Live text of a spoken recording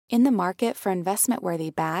In the market for investment-worthy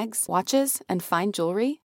bags, watches, and fine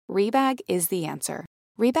jewelry, Rebag is the answer.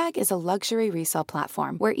 Rebag is a luxury resale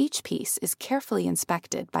platform where each piece is carefully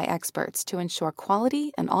inspected by experts to ensure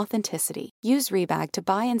quality and authenticity. Use Rebag to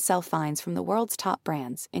buy and sell finds from the world's top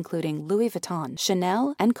brands, including Louis Vuitton,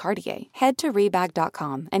 Chanel, and Cartier. Head to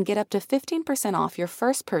Rebag.com and get up to 15% off your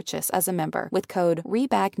first purchase as a member with code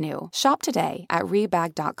REBAGNEW. Shop today at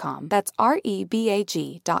Rebag.com. That's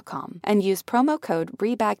REBAG.com. And use promo code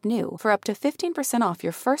REBAGNEW for up to 15% off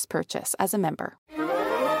your first purchase as a member.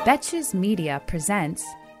 Betches Media presents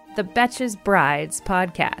the Betches Brides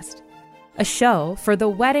podcast, a show for the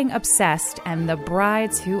wedding obsessed and the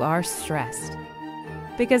brides who are stressed.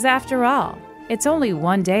 Because after all, it's only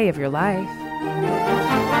one day of your life.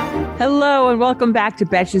 Hello and welcome back to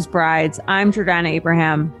Betches Brides. I'm Jordana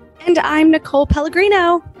Abraham. And I'm Nicole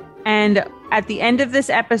Pellegrino. And at the end of this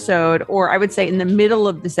episode, or I would say in the middle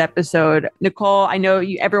of this episode, Nicole, I know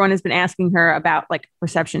everyone has been asking her about like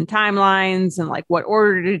reception timelines and like what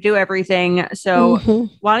order to do everything. So do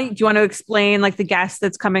you want to explain like the guest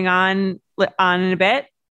that's coming on in a bit?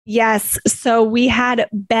 Yes. So we had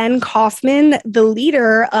Ben Kaufman, the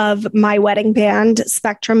leader of my wedding band,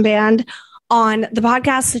 Spectrum Band, on the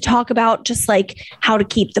podcast to talk about just like how to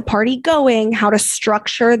keep the party going, how to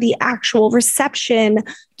structure the actual reception.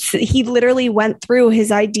 So he literally went through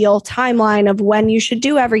his ideal timeline of when you should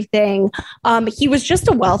do everything. He was just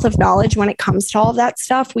a wealth of knowledge when it comes to all of that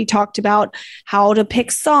stuff. We talked about how to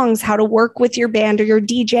pick songs, how to work with your band or your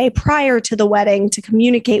DJ prior to the wedding to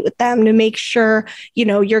communicate with them to make sure, you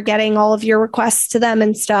know, you're getting all of your requests to them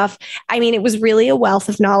and stuff. I mean, it was really a wealth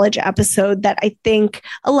of knowledge episode that I think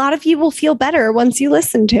a lot of you will feel better once you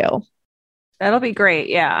listen to. That'll be great.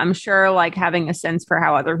 Yeah, I'm sure like having a sense for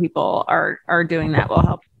how other people are doing that will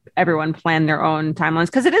help everyone plan their own timelines,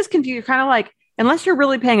 because it is confusing. Kind of like, unless you're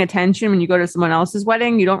really paying attention when you go to someone else's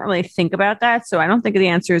wedding, you don't really think about that. So I don't think the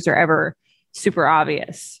answers are ever super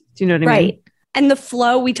obvious. Do you know what I mean? Right. And the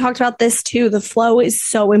flow, we talked about this too. The flow is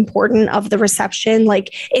so important of the reception.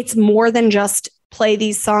 Like it's more than just play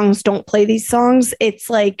these songs, don't play these songs. It's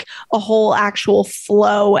like a whole actual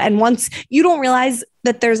flow. And once you don't realize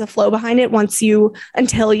that there's a flow behind it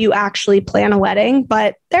until you actually plan a wedding,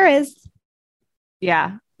 but there is.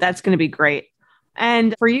 Yeah, that's going to be great.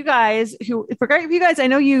 And for you guys I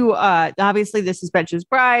know you, obviously this is Betches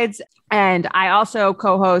Brides, and I also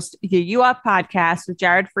co-host the You Up podcast with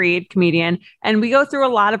Jared Freed, comedian. And we go through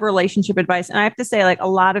a lot of relationship advice. And I have to say, like, a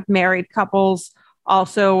lot of married couples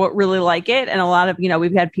also really like it. And a lot of,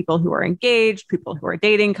 we've had people who are engaged, people who are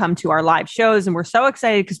dating come to our live shows. And we're so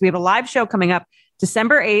excited because we have a live show coming up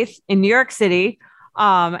December 8th in New York City.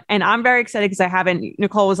 And I'm very excited because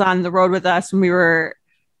Nicole was on the road with us when we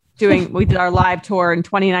did our live tour in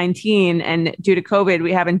 2019, and due to COVID,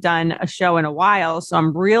 we haven't done a show in a while. So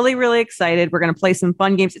I'm really, really excited. We're going to play some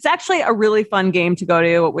fun games. It's actually a really fun game to go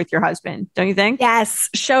to with your husband. Don't you think? Yes.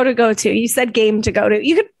 Show to go to. You said game to go to.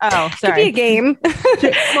 You could, could be a game.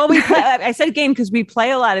 Well, I said game because we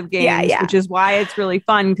play a lot of games, which is why it's really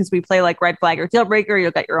fun, because we play like Red Flag or Deal Breaker.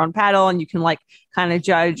 You'll get your own paddle and you can like kind of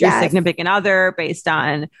judge your significant other based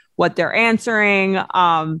on what they're answering.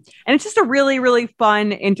 And it's just a really, really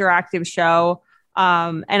fun interactive show.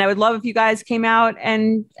 And I would love if you guys came out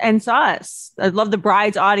and saw us. I'd love the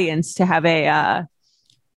bride's audience to have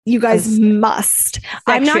you guys must. Section.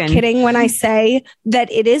 I'm not kidding when I say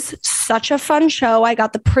that it is such a fun show. I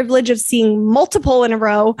got the privilege of seeing multiple in a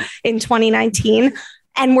row in 2019.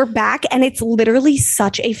 And we're back, and it's literally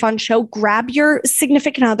such a fun show. Grab your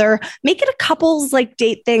significant other, make it a couples like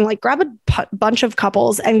date thing, like grab a bunch of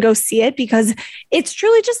couples and go see it, because it's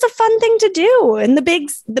truly just a fun thing to do in the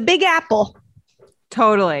Big Apple.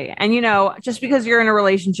 Totally. And, just because you're in a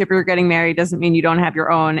relationship or you're getting married doesn't mean you don't have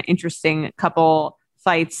your own interesting couple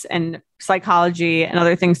fights and psychology and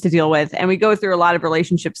other things to deal with. And we go through a lot of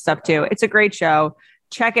relationship stuff too. It's a great show.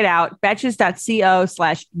 Check it out.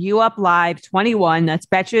 Betches.co/YouUpLive21. That's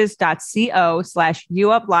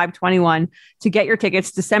Betches.co/YouUpLive21 to get your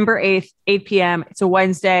tickets. December 8th, 8 p.m. It's a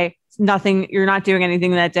Wednesday. It's nothing. You're not doing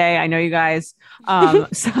anything that day. I know you guys.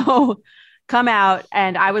 So come out,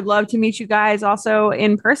 and I would love to meet you guys also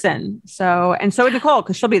in person. So would Nicole,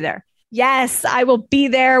 because she'll be there. Yes, I will be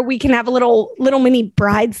there. We can have a little mini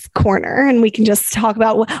bride's corner, and we can just talk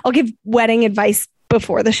about, I'll give wedding advice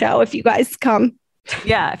before the show if you guys come.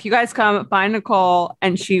 Yeah, if you guys come, find Nicole,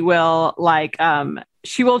 and she will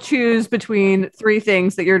choose between 3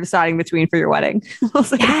 things that you're deciding between for your wedding.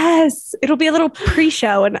 Yes, it'll be a little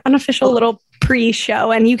pre-show, an unofficial little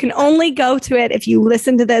pre-show, and you can only go to it if you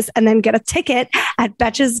listen to this and then get a ticket at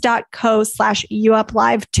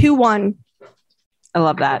betches.co/YouUpLive21. I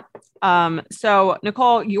love that. So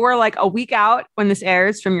Nicole, you are like a week out when this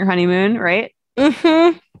airs from your honeymoon, right?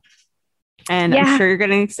 Mm-hmm. And I'm sure you're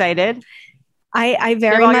getting excited. I Do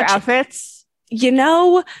very you have all much, your outfits.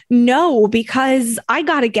 no, because I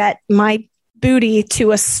got to get my booty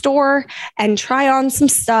to a store and try on some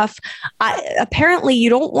stuff. Apparently you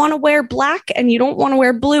don't want to wear black and you don't want to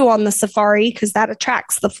wear blue on the safari because that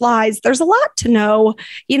attracts the flies. There's a lot to know.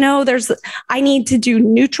 I need to do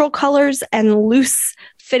neutral colors and loose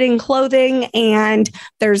fitting clothing, and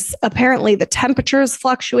there's apparently the temperatures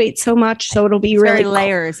fluctuate so much, so it'll be really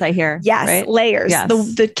layers, I hear. Yes, right? Layers. Yes.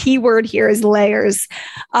 The key word here is layers.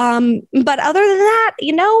 But other than that,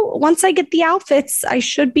 once I get the outfits, I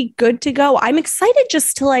should be good to go. I'm excited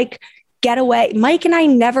just to like get away. Mike and I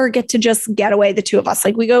never get to just get away, the two of us.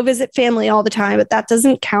 Like we go visit family all the time, but that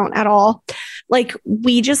doesn't count at all. Like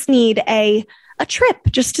we just need a trip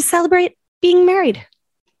just to celebrate being married.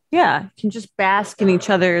 Yeah, you can just bask in each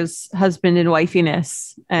other's husband and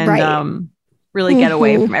wifiness and Right. Really get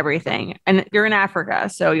away from everything. And you're in Africa,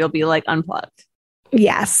 so you'll be like unplugged.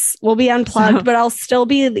 Yes, we'll be unplugged, but I'll still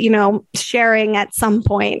be, sharing at some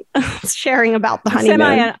point, sharing about the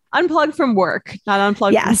honeymoon. Unplugged from work, not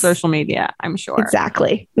unplugged from social media, I'm sure.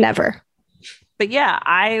 Exactly. Never. But yeah,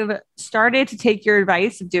 I've started to take your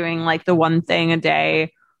advice of doing like the one thing a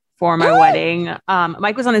day for my wedding.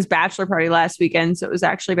 Mike was on his bachelor party last weekend, so it was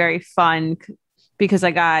actually very fun because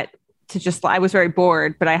I got to I was very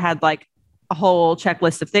bored, but I had like a whole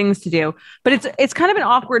checklist of things to do. But it's kind of an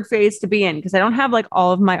awkward phase to be in because I don't have like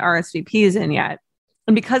all of my RSVPs in yet.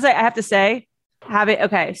 And because I have to say,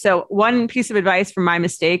 okay. So one piece of advice from my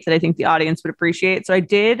mistake that I think the audience would appreciate. So I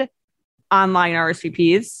did online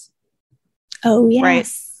RSVPs. Oh, yes. Right.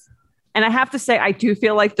 And I have to say, I do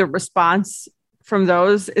feel like the response from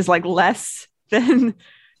those is like less than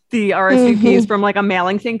the RSVPs from like a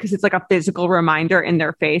mailing thing because it's like a physical reminder in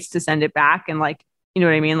their face to send it back. And like, you know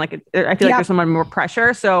what I mean? Like, I feel like there's someone more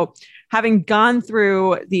pressure. So having gone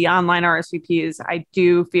through the online RSVPs, I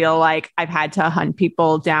do feel like I've had to hunt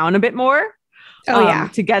people down a bit more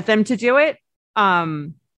to get them to do it.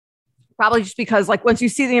 Probably just because like once you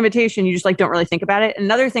see the invitation, you just like don't really think about it.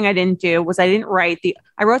 Another thing I didn't do was I wrote the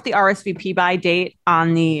RSVP by date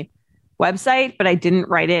on the website, but I didn't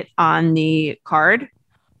write it on the card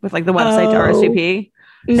with like the website to RSVP.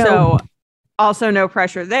 No. So also no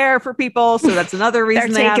pressure there for people. So that's another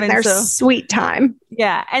reason they're taking their sweet time.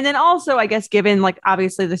 Yeah. And then also, I guess, given like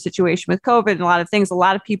obviously the situation with COVID and a lot of things, a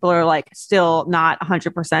lot of people are like still not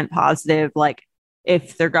 100% positive, like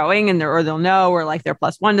if they're going or they'll know, or like their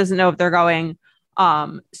plus one doesn't know if they're going.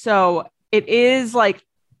 So it is like,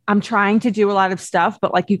 I'm trying to do a lot of stuff,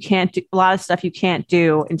 but like you can't do a lot of stuff you can't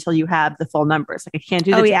do until you have the full numbers. Like I can't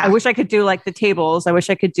do I wish I could do like the tables. I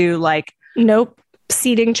wish I could do like, nope.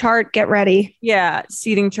 Seating chart, get ready. Yeah.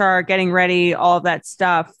 Seating chart, getting ready, all of that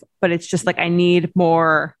stuff. But it's just like, I need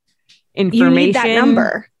more information. You need that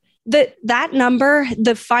number. That number,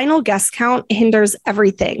 the final guest count hinders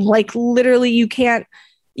everything. Like literally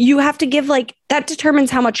you have to give like, that determines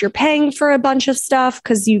how much you're paying for a bunch of stuff.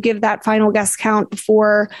 Cause you give that final guest count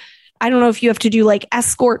before. I don't know if you have to do like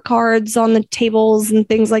escort cards on the tables and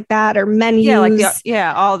things like that, or menus.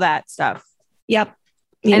 Yeah. All that stuff. Yep.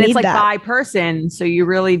 And it's like by person. So you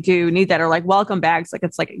really do need that. Or like welcome bags. Like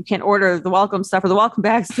it's like, you can't order the welcome stuff or the welcome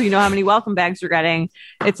bags. So you know how many welcome bags you're getting.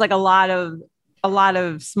 It's like a lot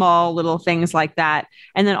of small little things like that.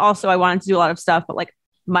 And then also I wanted to do a lot of stuff, but like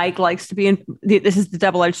Mike likes to be this is the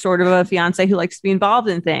double-edged sword of a fiance who likes to be involved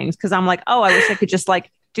in things. Cause I'm like, oh, I wish I could just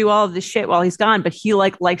like do all of this shit while he's gone. But he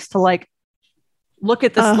like likes to like look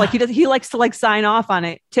at this. Like he likes to like sign off on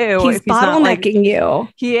it too. He's bottlenecking you.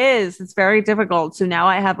 He is. It's very difficult. So now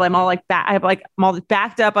I'm all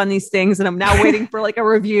backed up on these things, and I'm now waiting for like a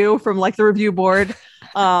review from like the review board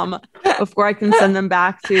before I can send them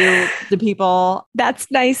back to the people.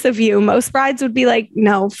 That's nice of you. Most brides would be like,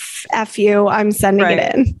 no, F you. I'm sending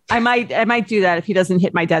it in. I might do that if he doesn't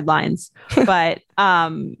hit my deadlines. But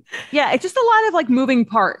yeah, it's just a lot of like moving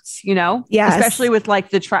parts, you know? Yeah. Especially with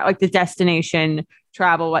like the destination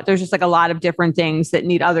travel. There's just like a lot of different things that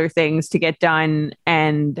need other things to get done.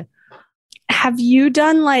 And have you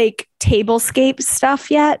done like tablescape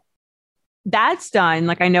stuff yet? That's done.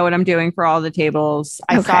 Like I know what I'm doing for all the tables.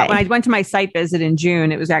 I saw when I went to my site visit in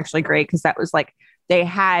June, it was actually great because that was like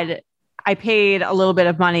I paid a little bit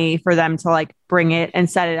of money for them to like bring it and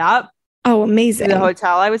set it up. Oh, amazing. The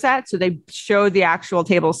hotel I was at. So they showed the actual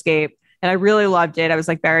tablescape and I really loved it. I was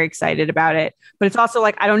like very excited about it. But it's also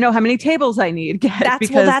like, I don't know how many tables I need. That's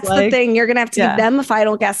the thing. You're going to have to give them a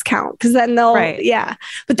final guest count because then they'll,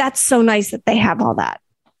 But that's so nice that they have all that.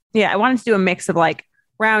 Yeah. I wanted to do a mix of like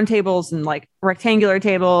round tables and like rectangular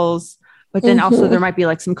tables. But then also there might be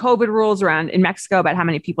like some COVID rules around in Mexico about how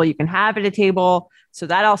many people you can have at a table. So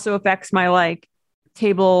that also affects my like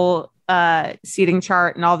table seating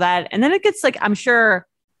chart and all that. And then it gets like, I'm sure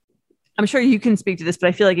you can speak to this, but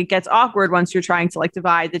I feel like it gets awkward once you're trying to like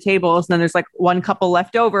divide the tables. And then there's like one couple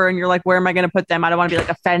left over and you're like, where am I going to put them? I don't want to be like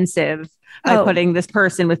offensive by putting this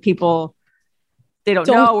person with people they don't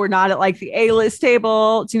know. We're not at like the A-list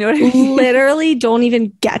table. Do you know what I mean? Literally don't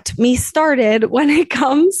even get me started when it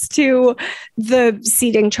comes to the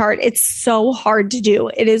seating chart. It's so hard to do.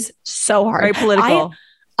 It is so hard. Very political.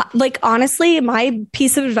 Like, honestly, my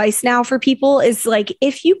piece of advice now for people is like,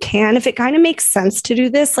 if you can, if it kind of makes sense to do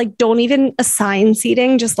this, like, don't even assign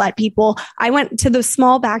seating, just let people. I went to the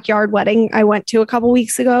small backyard wedding I went to a couple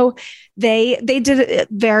weeks ago. They did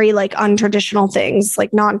very like untraditional things,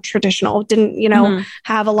 like non-traditional, didn't,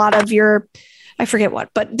 have a lot of your, I forget what,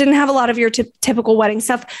 but didn't have a lot of your typical wedding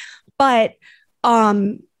stuff. But,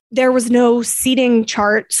 there was no seating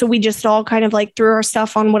chart. So we just all kind of like threw our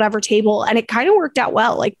stuff on whatever table and it kind of worked out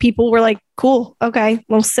well. Like people were like, cool. Okay.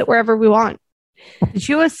 We'll sit wherever we want. Did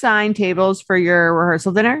you assign tables for your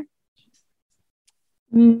rehearsal dinner?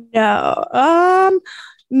 No.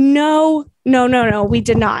 No. We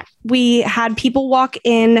did not. We had people walk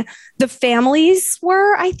in. The families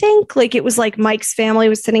were, I think, like it was like Mike's family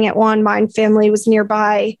was sitting at one, mine family was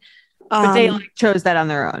nearby. But they like chose that on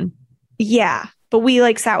their own. Yeah. But we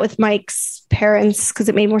like sat with Mike's parents because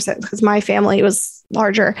it made more sense because my family was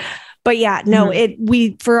larger. But yeah, no,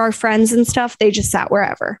 we for our friends and stuff, they just sat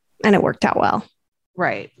wherever and it worked out well.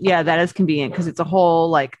 Right. Yeah, that is convenient because it's a whole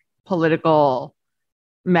like political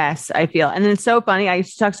mess, I feel. And then it's so funny. I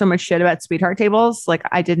used to talk so much shit about sweetheart tables. Like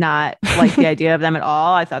I did not like the idea of them at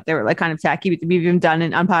all. I thought they were like kind of tacky. We've even done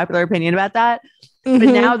an unpopular opinion about that. But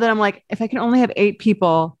now that I'm like, if I can only have 8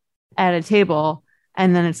 people at a table,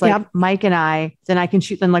 and then it's like Mike and I, then I can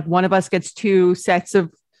shoot. Then like one of us gets 2 sets of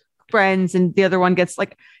friends and the other one gets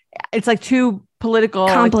like, it's like too political,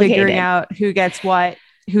 like figuring out who gets what,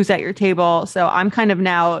 who's at your table. So I'm kind of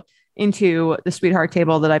now into the sweetheart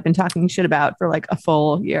table that I've been talking shit about for like a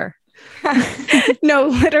full year. No,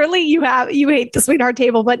 literally you hate the sweetheart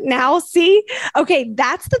table, but now see, okay,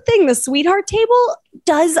 that's the thing. The sweetheart table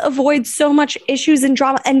does avoid so much issues and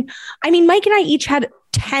drama. And I mean, Mike and I each had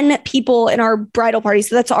 10 people in our bridal party.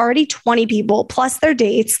 So that's already 20 people plus their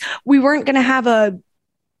dates. We weren't going to have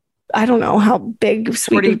I don't know how big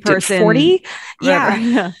 40 person 40.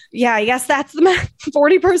 Yeah. I guess that's the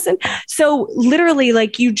 40 person. So literally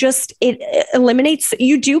like it eliminates,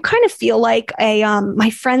 you do kind of feel like my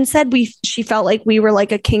friend said she felt like we were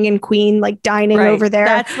like a king and queen, like dining over there.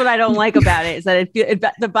 That's what I don't like about it is that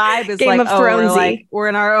the vibe is Game like, of we're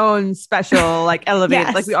in our own special, like elevated,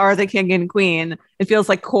 Yes. like we are the king and queen. It feels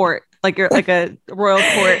like court, like you're like a royal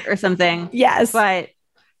court or something. Yes. But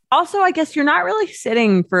also, I guess you're not really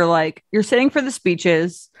sitting for you're sitting for the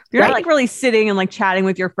speeches. You're not like really sitting and like chatting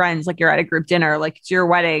with your friends like you're at a group dinner. Like it's your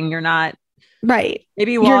wedding. You're not. Right.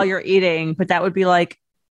 Maybe while you're eating, but that would be like,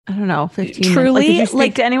 I don't know, 15 Truly, minutes. Like, did you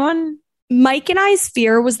speak to anyone? Mike and I's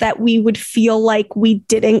fear was that we would feel like we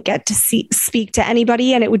didn't get to speak to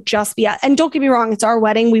anybody and it would just be, and don't get me wrong, it's our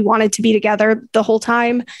wedding. We wanted to be together the whole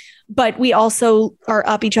time, but we also are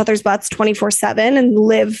up each other's butts 24/7 and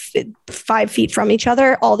live 5 feet from each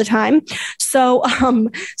other all the time. So,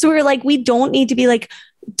 so we were like, we don't need to be like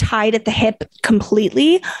tied at the hip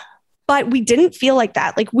completely, but we didn't feel like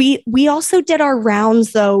that. Like we also did our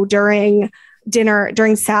rounds though during dinner,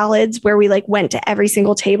 during salads, where we like went to every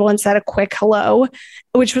single table and said a quick hello,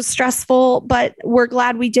 which was stressful, but we're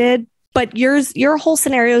glad we did. But your whole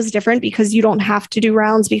scenario is different because you don't have to do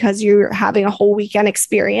rounds because you're having a whole weekend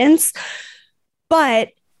experience. But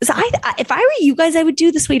so if I were you guys, I would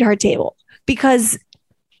do the sweetheart table because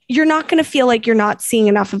you're not going to feel like you're not seeing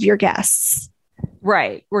enough of your guests.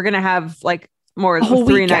 Right. We're going to have like more than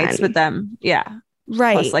 3 nights with them. Yeah.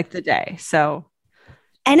 Right. Plus like the day. So.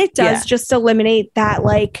 And it does just eliminate that,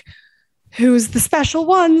 like, who's the special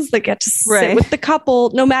ones that get to sit with the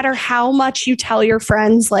couple, no matter how much you tell your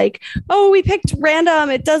friends, like, oh, we picked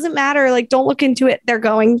random. It doesn't matter. Like, don't look into it. They're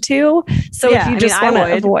going to. So if you just want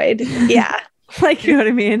to avoid. Yeah. Like, you know what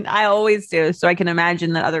I mean? I always do. So I can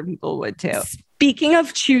imagine that other people would too. Speaking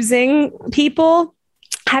of choosing people,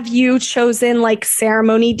 have you chosen like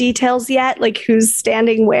ceremony details yet? Like who's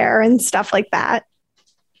standing where and stuff like that?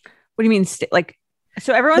 What do you mean?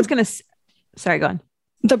 So everyone's going to, sorry, go on.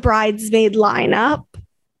 The bridesmaid lineup.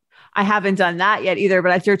 I haven't done that yet either,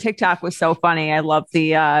 but your TikTok was so funny. I love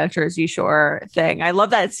the Jersey Shore thing. I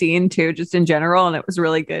love that scene too, just in general. And it was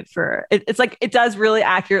really good for it. It's like, it does really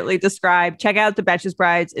accurately describe. Check out the Betches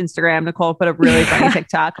Brides Instagram. Nicole put a really funny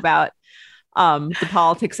TikTok about the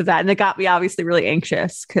politics of that. And it got me obviously really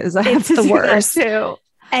anxious because I have to the do worst that too.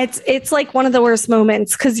 It's like one of the worst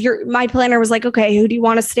moments because my planner was like, okay, who do you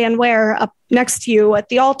want to stand where up next to you at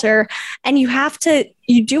the altar? And you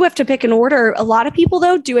do have to pick an order. A lot of people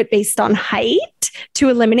though do it based on height to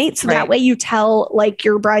eliminate. So that way you tell like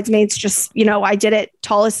your bridesmaids just, I did it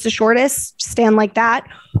tallest to shortest, stand like that.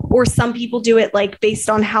 Or some people do it like based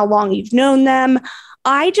on how long you've known them.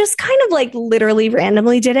 I just kind of like literally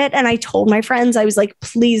randomly did it. And I told my friends, I was like,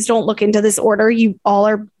 please don't look into this order. You all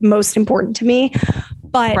are most important to me.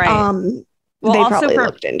 But they probably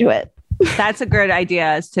looked into it. That's a good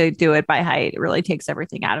idea, is to do it by height. It really takes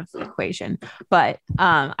everything out of the equation. But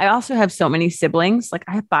I also have so many siblings. Like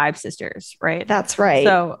I have 5 sisters, right? That's right.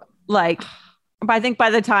 So like, I think by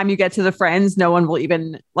the time you get to the friends, no one will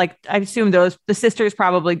even like, I assume the sisters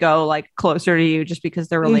probably go like closer to you just because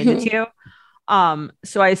they're related to you.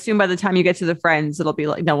 So I assume by the time you get to the friends, it'll be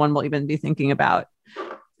like, no one will even be thinking about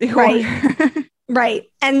the order. Right.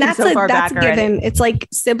 And that's a given. It's like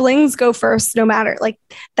siblings go first, no matter, like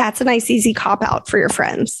that's a nice, easy cop out for your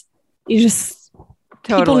friends. You just,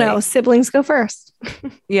 people know siblings go first.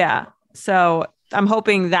 Yeah. So I'm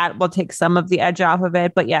hoping that will take some of the edge off of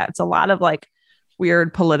it. But yeah, it's a lot of like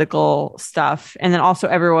weird political stuff. And then also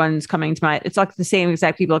everyone's coming to it's like the same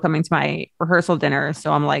exact people coming to my rehearsal dinner.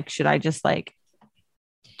 So I'm like, should I just like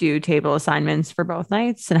do table assignments for both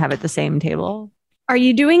nights and have it the same table? Are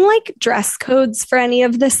you doing like dress codes for any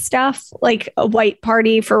of this stuff? Like a white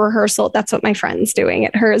party for rehearsal? That's what my friend's doing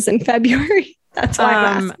at hers in February. That's why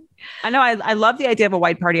I'm asking. I know I love the idea of a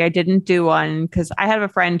white party. I didn't do one because I had a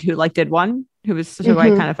friend who like did one who I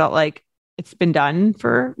kind of felt like it's been done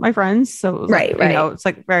for my friends. So right. It's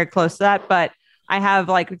like very close to that. But I have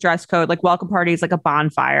like dress code, like welcome parties, like a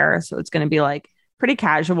bonfire. So it's going to be like pretty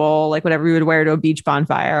casual, like whatever you would wear to a beach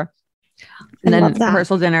bonfire. And then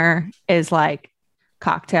rehearsal dinner is like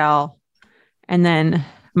cocktail, and then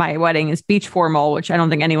my wedding is beach formal, which I don't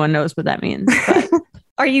think anyone knows what that means. But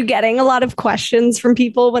are you getting a lot of questions from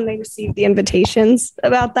people when they receive the invitations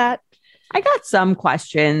about that? I got some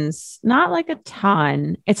questions, not like a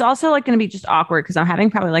ton. It's also like going to be just awkward because I'm having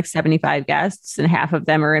probably like 75 guests and half of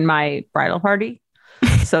them are in my bridal party.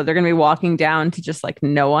 So they're going to be walking down to just like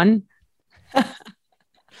no one.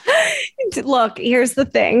 Look, here's the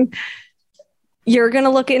thing. You're going to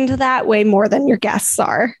look into that way more than your guests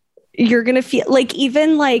are. You're going to feel like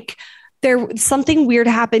even like something weird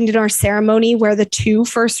happened in our ceremony where the 2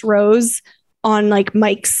 first rows on like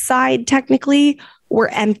Mike's side technically were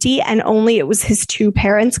empty and only it was his 2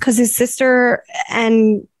 parents because his sister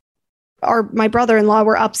and my brother-in-law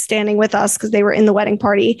were up standing with us because they were in the wedding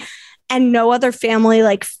party. And no other family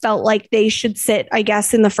like felt like they should sit, I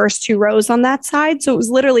guess, in the first 2 rows on that side. So it was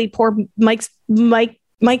literally poor Mike's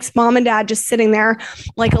mom and dad just sitting there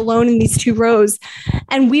like alone in these 2 rows.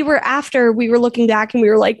 And we were looking back and we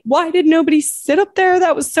were like, why did nobody sit up there?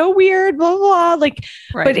 That was so weird, blah, blah, blah. Like,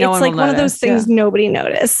 right. But it's like one of those things nobody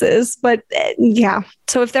notices. But yeah.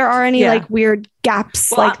 So if there are any like weird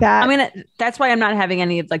gaps like that. I mean, that's why I'm not having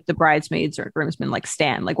any of like the bridesmaids or groomsmen like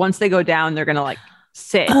stand. Like once they go down, they're going to like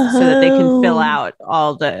sit so that they can fill out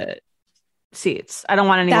all the seats. I don't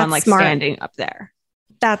want anyone like standing up there.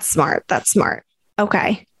 That's smart.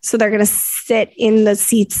 Okay. So they're going to sit in the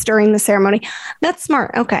seats during the ceremony. That's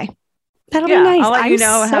smart. Okay. That'll be nice. I'll let you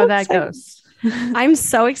know how that goes. I'm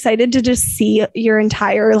so excited to just see your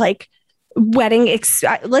entire like wedding.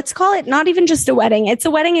 Let's call it not even just a wedding. It's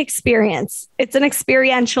a wedding experience. It's an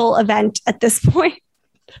experiential event at this point.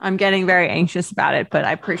 I'm getting very anxious about it, but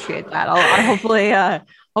I appreciate that. Hopefully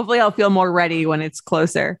I'll feel more ready when it's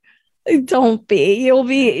closer. Don't be.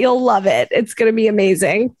 You'll love it. It's going to be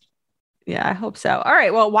amazing. Yeah, I hope so. All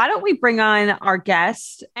right. Well, why don't we bring on our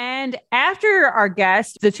guest? And after our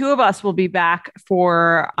guest, the 2 of us will be back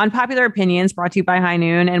for Unpopular Opinions brought to you by High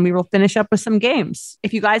Noon. And we will finish up with some games.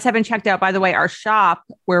 If you guys haven't checked out, by the way, our shop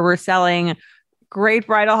where we're selling great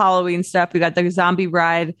bridal Halloween stuff. We got the zombie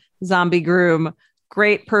bride, zombie groom,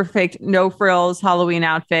 great, perfect, no frills Halloween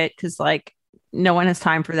outfit. Cause like no one has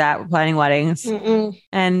time for that. We're planning weddings.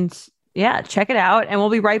 And yeah, check it out. And we'll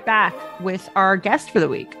be right back with our guest for the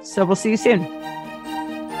week. So we'll see you soon.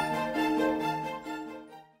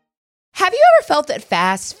 Have you ever felt that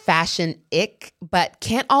fast fashion ick, but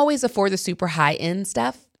can't always afford the super high-end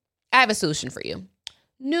stuff? I have a solution for you.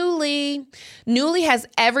 Nuuly has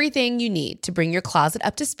everything you need to bring your closet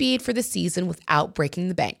up to speed for the season without breaking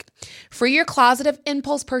the bank. Free your closet of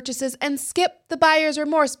impulse purchases and skip the buyer's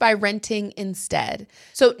remorse by renting instead.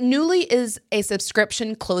 So Nuuly is a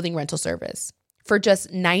subscription clothing rental service. For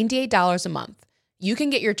just $98 a month, you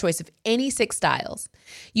can get your choice of any 6 styles.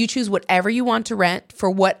 You choose whatever you want to rent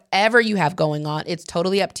for whatever you have going on. It's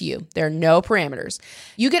totally up to you. There are no parameters.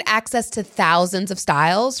 You get access to thousands of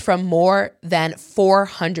styles from more than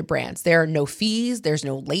 400 brands. There are no fees. There's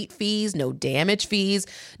no late fees, no damage fees,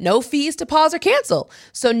 no fees to pause or cancel.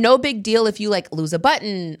 So no big deal if you lose a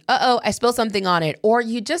button, I spilled something on it, or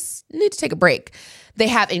you just need to take a break. They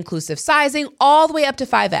have inclusive sizing all the way up to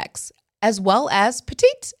 5X, as well as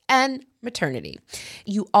petite and maternity.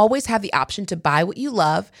 You always have the option to buy what you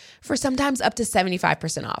love for sometimes up to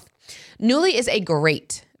 75% off. Nuuly is a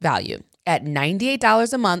great value at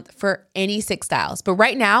 $98 a month for any 6 styles. But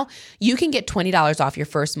right now, you can get $20 off your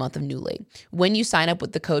first month of Nuuly when you sign up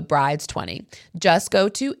with the code BRIDES20. Just go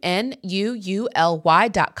to NUULY.com.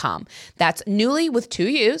 That's Nuuly with 2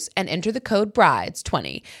 U's and enter the code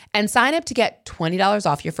BRIDES20 and sign up to get $20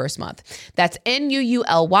 off your first month. That's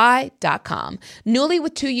NUULY.com. Nuuly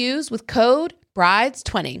with 2 U's with code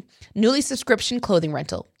BRIDES20. Nuuly subscription clothing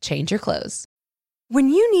rental. Change your clothes. When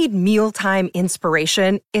you need mealtime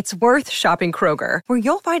inspiration, it's worth shopping Kroger, where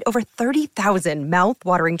you'll find over 30,000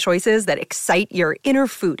 mouth-watering choices that excite your inner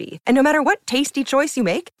foodie. And no matter what tasty choice you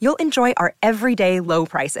make, you'll enjoy our everyday low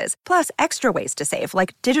prices, plus extra ways to save,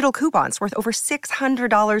 like digital coupons worth over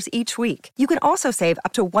 $600 each week. You can also save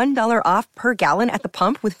up to $1 off per gallon at the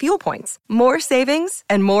pump with fuel points. More savings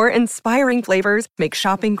and more inspiring flavors make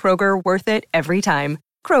shopping Kroger worth it every time.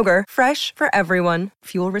 Kroger, fresh for everyone.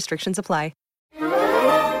 Fuel restrictions apply.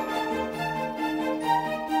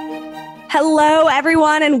 Hello,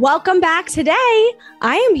 everyone, and welcome back. Today,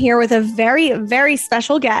 I am here with a very, very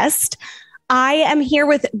special guest. I am here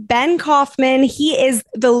with Ben Kaufman. He is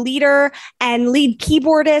the leader and lead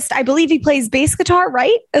keyboardist. I believe he plays bass guitar,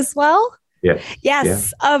 right, as well? Yes.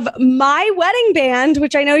 Yes, yeah. Of My Wedding Band,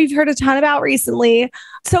 which I know you've heard a ton about recently.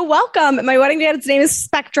 So welcome. My Wedding Band, its name is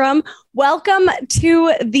Spectrum. Welcome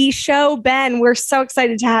to the show, Ben. We're so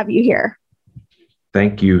excited to have you here.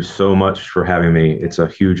 Thank you so much for having me. It's a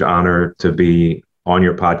huge honor to be on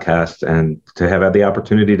your podcast and to have had the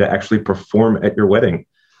opportunity to actually perform at your wedding.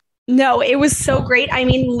 No, it was so great. I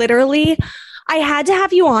mean, literally, I had to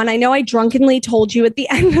have you on. I know I drunkenly told you at the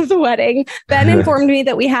end of the wedding. Ben informed me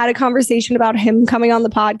that we had a conversation about him coming on the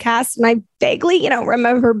podcast. And I vaguely,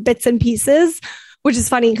 remember bits and pieces, which is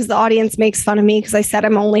funny because the audience makes fun of me because I said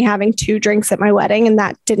I'm only having 2 drinks at my wedding and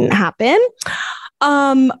that didn't happen.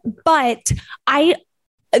 But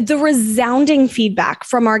the resounding feedback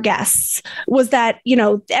from our guests was that,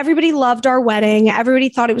 everybody loved our wedding. Everybody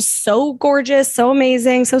thought it was so gorgeous, so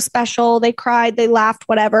amazing, so special. They cried, they laughed,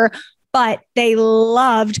 whatever, but they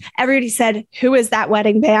loved, everybody said, who is that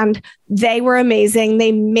wedding band? They were amazing.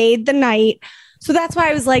 They made the night. So that's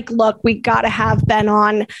why I was like, look, we got to have Ben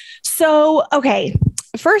on. So, okay,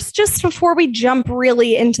 first, just before we jump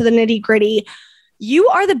really into the nitty gritty, you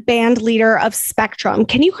are the band leader of Spectrum.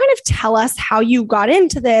 Can you kind of tell us how you got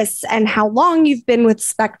into this and how long you've been with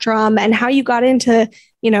Spectrum and how you got into,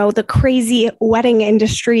 the crazy wedding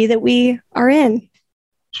industry that we are in?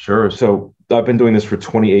 Sure. So I've been doing this for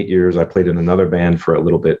 28 years. I played in another band for a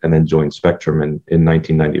little bit and then joined Spectrum in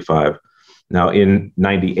 1995. Now in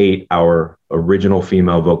 98, our original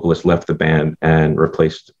female vocalist left the band and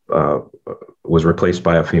was replaced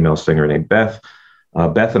by a female singer named Beth.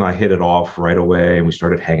 Beth and I hit it off right away and we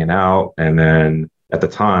started hanging out. And then at the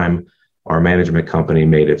time, our management company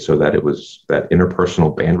made it so that it was that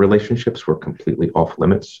interpersonal band relationships were completely off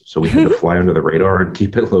limits. So we had to fly under the radar and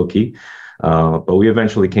keep it low key. But we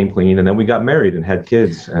eventually came clean and then we got married and had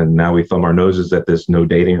kids. And now we thumb our noses at this no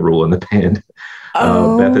dating rule in the band.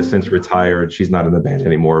 Beth has since retired. She's not in the band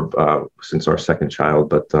anymore since our second child,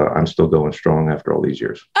 but I'm still going strong after all these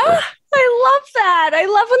years. So. I love that. I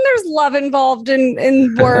love when there's love involved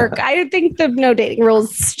in work. I think the no dating rule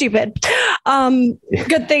is stupid.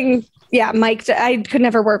 Good thing. Yeah, Mike, I could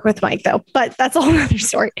never work with Mike though, but that's a whole other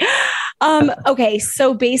story. Okay.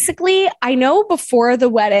 So basically I know before the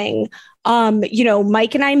wedding,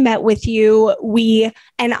 Mike and I met with you.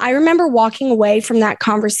 And I remember walking away from that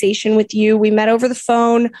conversation with you. We met over the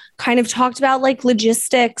phone, kind of talked about like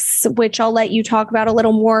logistics, which I'll let you talk about a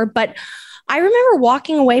little more, but I remember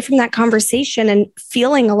walking away from that conversation and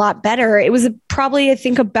feeling a lot better. It was probably, I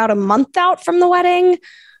think, about a month out from the wedding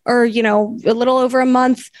or, a little over a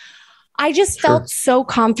month. I just felt so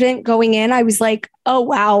confident going in. I was like, oh,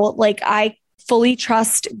 wow. Like I fully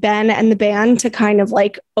trust Ben and the band to kind of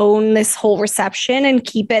like own this whole reception and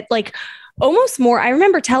keep it like almost more. I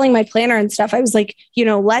remember telling my planner and stuff, I was like,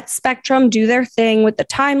 let Spectrum do their thing with the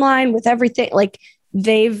timeline, with everything. Like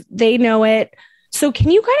they know it. So can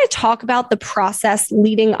you kind of talk about the process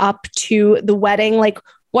leading up to the wedding? Like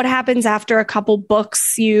what happens after a couple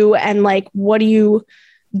books you, and like, what do you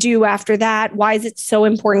do after that? Why is it so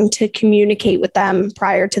important to communicate with them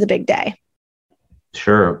prior to the big day?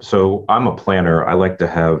 Sure. So I'm a planner. I like to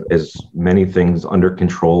have as many things under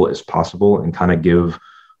control as possible and kind of give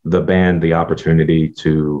the band the opportunity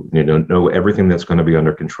to, know everything that's going to be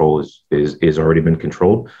under control is already been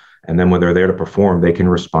controlled. And then when they're there to perform, they can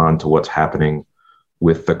respond to what's happening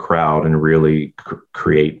with the crowd and really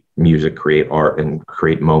create music, create art, and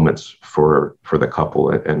create moments for the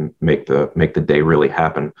couple and make the day really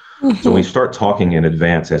happen. Mm-hmm. So we start talking in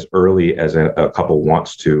advance as early as a couple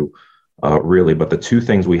wants to, really. But the two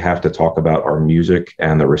things we have to talk about are music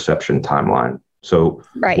and the reception timeline. So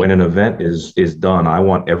when an event is done, I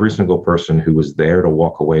want every single person who was there to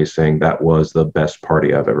walk away saying that was the best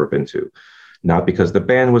party I've ever been to. Not because the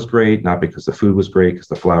band was great, not because the food was great, because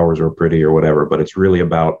the flowers were pretty or whatever, but it's really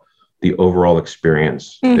about the overall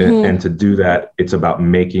experience. Mm-hmm. And to do that, it's about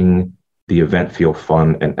making the event feel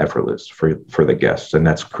fun and effortless for the guests. And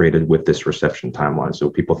that's created with this reception timeline.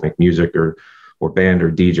 So people think music or band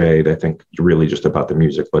or DJ, they think really just about the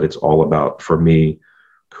music, but it's all about, for me,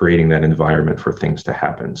 creating that environment for things to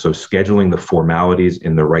happen. So scheduling the formalities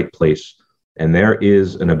in the right place. And there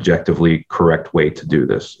is an objectively correct way to do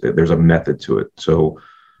this. There's a method to it. So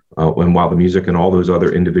while the music and all those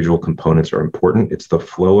other individual components are important, it's the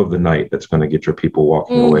flow of the night that's going to get your people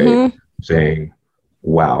walking away saying,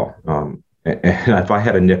 wow. And if I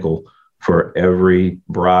had a nickel for every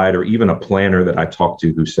bride or even a planner that I talked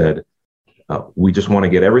to who said, we just want to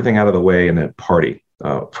get everything out of the way and then party.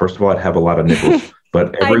 First of all, I'd have a lot of nickels.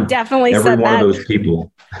 But every one of those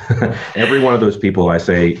people, every one of those people, I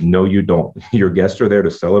say, no, you don't. Your guests are there to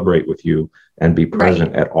celebrate with you and be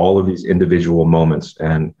present at all of these individual moments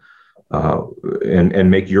and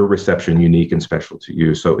make your reception unique and special to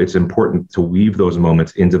you. So it's important to weave those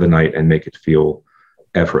moments into the night and make it feel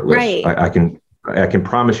effortless. Right. I can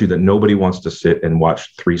promise you that nobody wants to sit and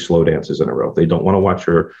watch 3 slow dances in a row. They don't want to watch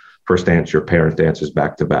your first dance, your parent dances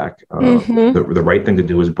back to back. The right thing to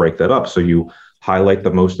do is break that up. So you highlight the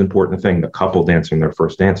most important thing, the couple dancing their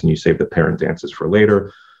first dance, and you save the parent dances for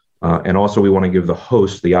later. And also we want to give the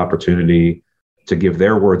host the opportunity to give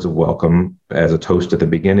their words of welcome as a toast at the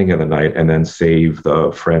beginning of the night, and then save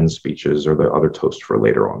the friends' speeches or the other toast for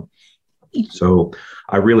later on. So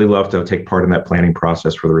I really love to take part in that planning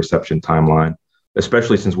process for the reception timeline,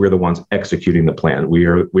 especially since we're the ones executing the plan.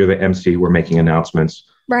 We're the MC, we're making announcements,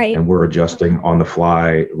 right, and we're adjusting on the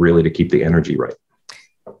fly really to keep the energy right.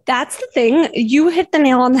 That's the thing. You hit the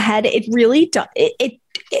nail on the head. It really does.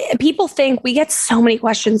 People think, we get so many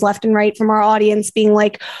questions left and right from our audience being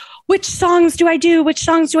like, which songs do I do? Which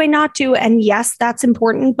songs do I not do? And yes, that's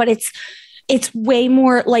important, but it's way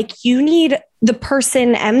more like you need the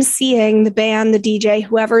person emceeing the band, the DJ,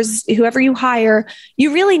 whoever you hire,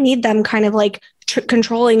 you really need them kind of like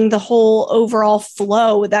controlling the whole overall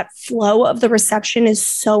flow. That flow of the reception is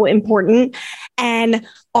so important. And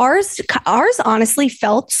ours honestly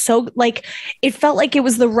felt so like, it felt like it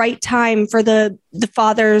was the right time for the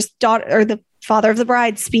father's daughter or the father of the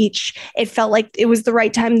bride speech. It felt like it was the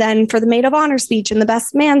right time then for the maid of honor speech and the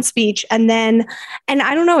best man speech. And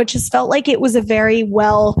I don't know, it just felt like it was a very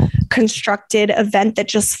well constructed event that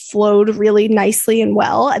just flowed really nicely and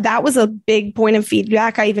well. That was a big point of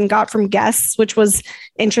feedback I even got from guests, which was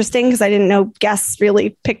interesting because I didn't know guests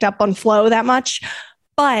really picked up on flow that much.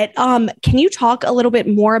 But can you talk a little bit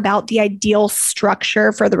more about the ideal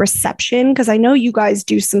structure for the reception? Because I know you guys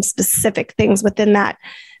do some specific things within that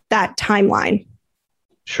timeline.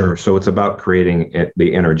 Sure. So it's about creating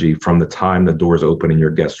the energy from the time the doors open and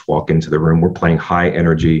your guests walk into the room. We're playing high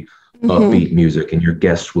energy, upbeat music, and your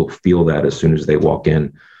guests will feel that as soon as they walk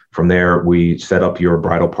in. From there, we set up your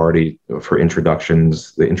bridal party for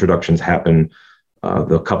introductions. The introductions happen.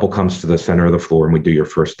 The couple comes to the center of the floor and we do your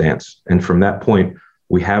first dance. And from that point,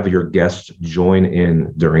 we have your guests join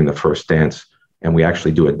in during the first dance, and we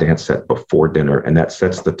actually do a dance set before dinner. And that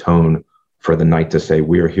sets the tone for the night to say,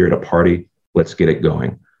 we are here to party. Let's get it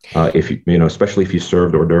going. If you especially if you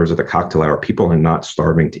served hors d'oeuvres at the cocktail hour, people are not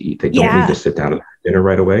starving to eat. They don't need to sit down and have dinner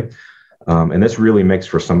right away. And this really makes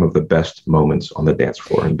for some of the best moments on the dance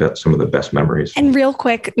floor and some of the best memories. And real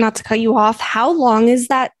quick, not to cut you off, how long is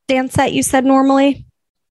that dance set you said normally?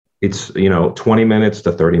 It's, 20 minutes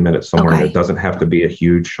to 30 minutes somewhere. Okay. It doesn't have to be a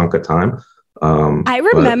huge chunk of time. I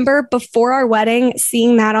remember before our wedding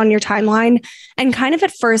seeing that on your timeline and kind of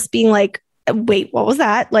at first being like, wait, what was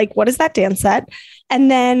that? Like, what is that dance set? And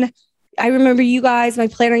then I remember you guys, my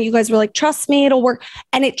planner, you guys were like, trust me, it'll work.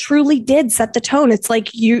 And it truly did set the tone. It's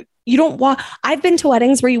like you don't walk. I've been to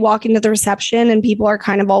weddings where you walk into the reception and people are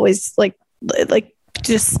kind of always like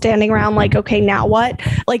just standing around like, okay, now what?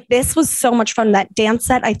 Like, this was so much fun. That dance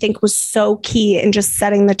set, I think, was so key in just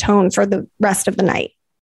setting the tone for the rest of the night.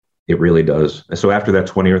 It really does. So after that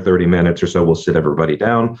 20 or 30 minutes or so, we'll sit everybody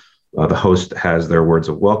down. The host has their words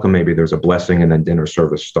of welcome. Maybe there's a blessing, and then dinner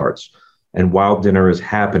service starts. And while dinner is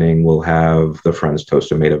happening, we'll have the friends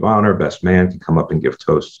toast. A maid of honor, best man can come up and give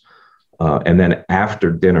toasts. And then after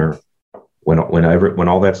dinner, when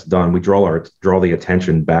all that's done, we draw the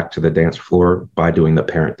attention back to the dance floor by doing the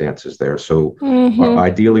parent dances there. So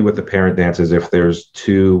ideally with the parent dances, if there's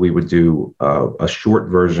two, we would do a short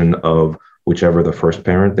version of whichever the first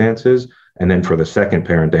parent dance is. And then for the second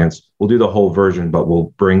parent dance, we'll do the whole version, but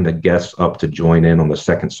we'll bring the guests up to join in on the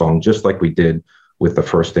second song, just like we did with the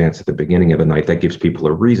first dance at the beginning of the night. That gives people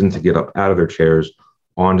a reason to get up out of their chairs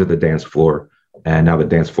onto the dance floor. And now the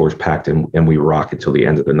dance floor is packed and we rock until the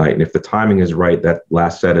end of the night. And if the timing is right, that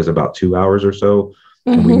last set is about 2 hours or so.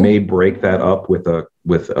 And we may break that up with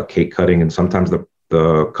a cake cutting. And sometimes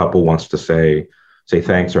the couple wants to say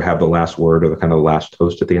thanks or have the last word or the kind of last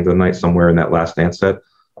toast at the end of the night somewhere in that last dance set.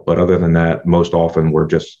 But other than that, most often we're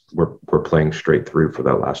playing straight through for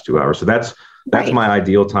that last 2 hours. So that's right. My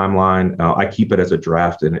ideal timeline. I keep it as a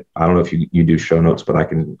draft, and I don't know if you do show notes, but I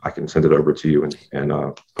can send it over to you and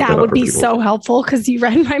that would be so helpful because you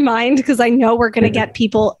read my mind, because I know we're going to get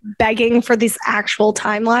people begging for this actual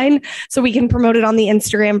timeline so we can promote it on the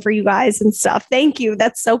Instagram for you guys and stuff. Thank you.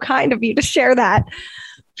 That's so kind of you to share that.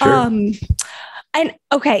 Sure. And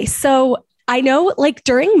okay, so I know like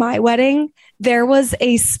during my wedding, there was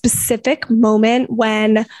a specific moment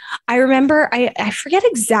when I remember, I forget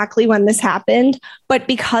exactly when this happened, but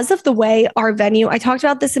because of the way our venue, I talked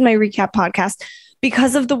about this in my recap podcast,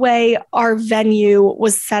 because of the way our venue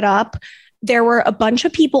was set up, there were a bunch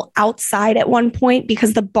of people outside at one point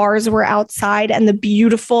because the bars were outside and the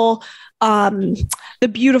beautiful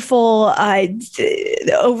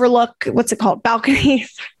overlook, what's it called? Balcony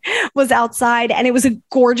was outside, and it was a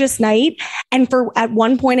gorgeous night. And at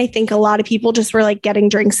one point, I think a lot of people just were like getting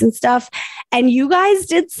drinks and stuff. And you guys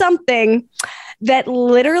did something that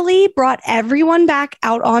literally brought everyone back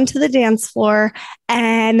out onto the dance floor,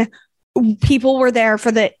 and people were there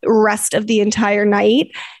for the rest of the entire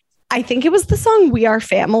night. I think it was the song "We Are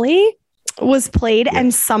Family" was played,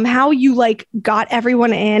 and somehow you like got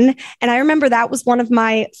everyone in. And I remember that was one of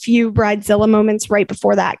my few Bridezilla moments right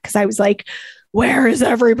before that, because I was like, where is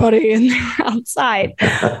everybody? And they're outside.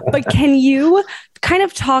 But can you kind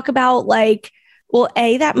of talk about like, well,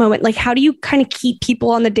 that moment, like how do you kind of keep people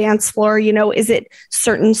on the dance floor? You know, is it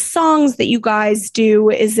certain songs that you guys do?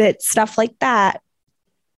 Is it stuff like that?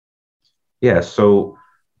 Yeah. So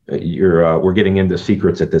we're getting into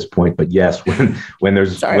secrets at this point, but yes, when there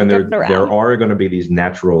are going to be these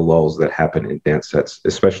natural lulls that happen in dance sets,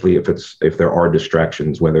 especially if there are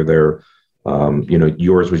distractions, whether they're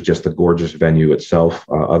yours was just a gorgeous venue itself.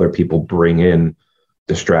 Other people bring in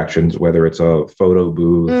distractions, whether it's a photo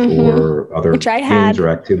booth or other games or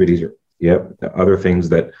activities, other things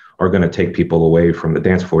that are going to take people away from the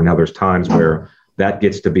dance floor. Now there's times where that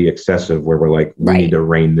gets to be excessive, where we're like, we need to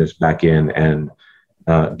rein this back in and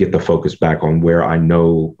get the focus back on where I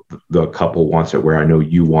know the couple wants it, where I know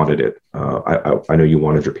you wanted it. I know you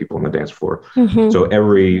wanted your people on the dance floor. So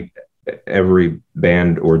every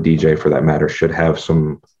band or DJ for that matter should have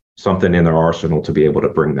something in their arsenal to be able to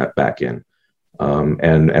bring that back in.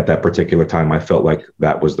 And at that particular time, I felt like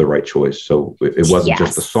that was the right choice. So it wasn't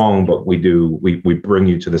just a song, but we bring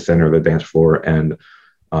you to the center of the dance floor and,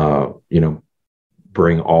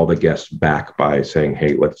 bring all the guests back by saying,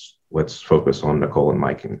 hey, let's focus on Nicole and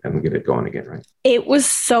Mike and get it going again, right? It was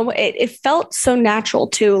it felt so natural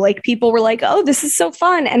too. Like people were like, oh, this is so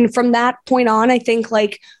fun. And from that point on, I think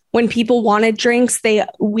like when people wanted drinks,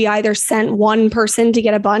 we either sent one person to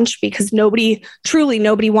get a bunch because nobody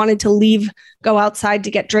wanted to go outside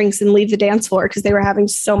to get drinks and leave the dance floor because they were having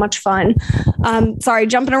so much fun. Sorry,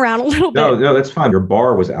 jumping around a little bit. No, that's fine. Your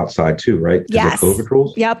bar was outside too, right? Yes. COVID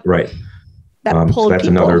rules? Yep. Right. that So pulled that's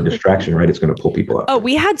people. another distraction, right? It's going to pull people up. Oh,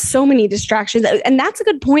 we had so many distractions. And that's a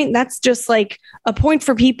good point. That's just like a point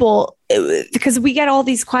for people, because we get all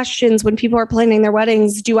these questions when people are planning their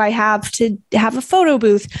weddings. Do I have to have a photo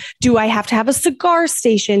booth? Do I have to have a cigar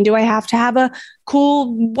station? Do I have to have a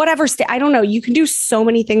cool whatever? I don't know. You can do so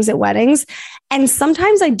many things at weddings. And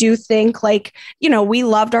sometimes I do think, like, you know, we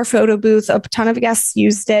loved our photo booth. A ton of guests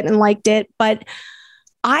used it and liked it. But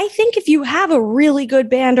I think if you have a really good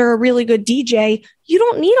band or a really good DJ, you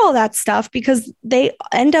don't need all that stuff, because they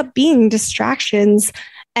end up being distractions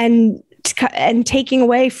and taking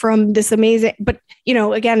away from this amazing. But, you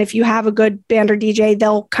know, again, if you have a good band or DJ,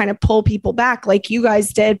 they'll kind of pull people back like you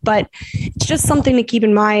guys did. But it's just something to keep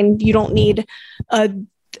in mind. You don't need an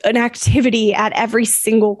activity at every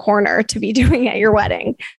single corner to be doing at your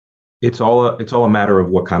wedding. It's all a matter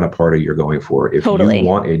of what kind of party you're going for. If you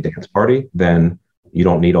want a dance party, then you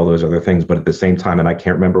don't need all those other things. But at the same time, and I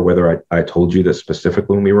can't remember whether I told you this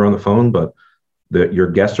specifically when we were on the phone, but your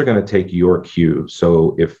guests are going to take your cue.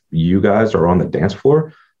 So if you guys are on the dance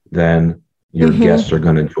floor, then your guests are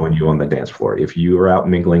going to join you on the dance floor. If you are out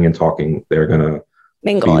mingling and talking, they're going to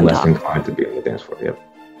be less inclined to be on the dance floor. Yep.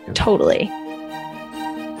 Totally.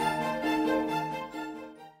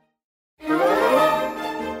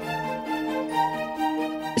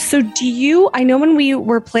 So I know when we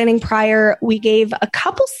were planning prior, we gave a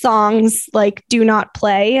couple songs like Do Not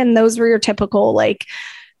Play, and those were your typical, like,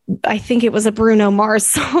 I think it was a Bruno Mars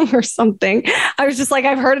song or something. I was just like,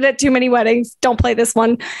 I've heard it at too many weddings. Don't play this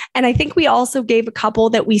one. And I think we also gave a couple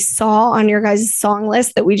that we saw on your guys' song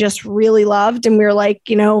list that we just really loved. And we were like,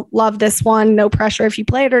 you know, love this one. No pressure if you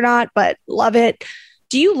play it or not, but love it.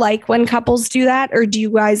 Do you like when couples do that? Or do you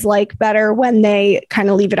guys like better when they kind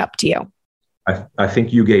of leave it up to you? I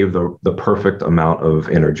think you gave the perfect amount of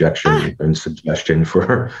interjection and suggestion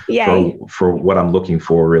for what I'm looking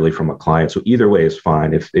for really from a client. So either way is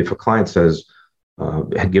fine. If a client says,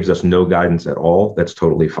 gives us no guidance at all, that's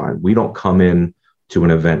totally fine. We don't come in to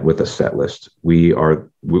an event with a set list. We are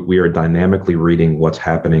dynamically reading what's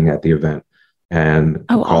happening at the event and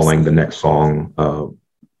calling the next song,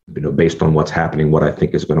 based on what's happening, what I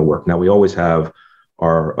think is going to work. Now, we always have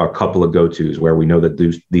a couple of go-tos where we know that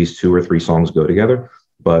these 2 or 3 songs go together.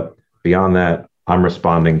 But beyond that, I'm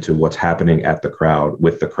responding to what's happening at the crowd,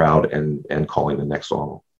 with the crowd, and calling the next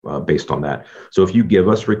song based on that. So if you give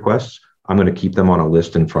us requests, I'm going to keep them on a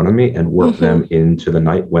list in front of me and work them into the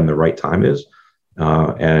night when the right time is.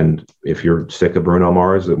 And if you're sick of Bruno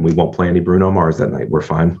Mars, then we won't play any Bruno Mars that night. We're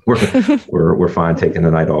fine. We're fine taking the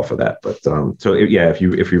night off of that. But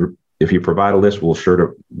if you provide a list, we'll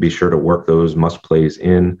be sure to work those must plays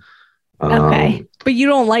in. Okay. But you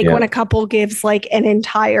don't like when a couple gives like an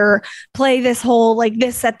entire play this whole, like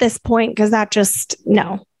this at this point, because that just,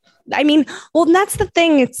 no. I mean, well, that's the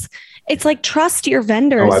thing. It's like, trust your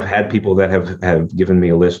vendors. Oh, I've had people that have given me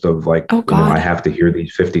a list of like, I have to hear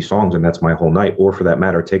these 50 songs and that's my whole night. Or for that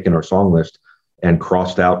matter, taken our song list and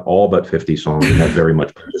crossed out all but 50 songs and that very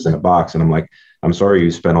much put us in a box. And I'm like, I'm sorry you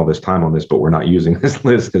spent all this time on this, but we're not using this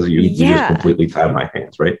list because you just completely tied my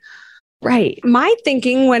hands, right? Right. My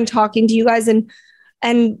thinking when talking to you guys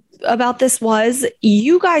and about this was,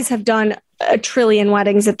 you guys have done a trillion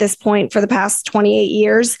weddings at this point for the past 28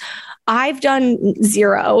 years. I've done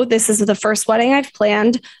 0. This is the first wedding I've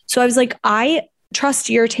planned. So I was like, I trust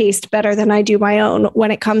your taste better than I do my own when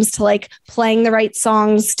it comes to like playing the right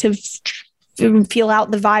songs to feel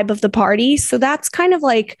out the vibe of the party. So that's kind of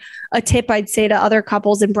like a tip I'd say to other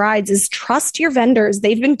couples and brides is trust your vendors.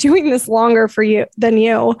 They've been doing this longer for you than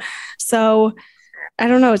you. So I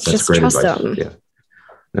don't know. It's that's just trust advice. Them. Yeah.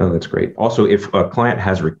 No, that's great. Also, if a client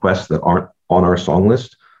has requests that aren't on our song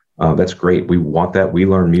list, that's great. We want that. We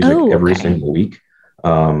learn music every single week.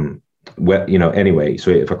 Anyway,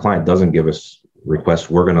 so if a client doesn't give us requests,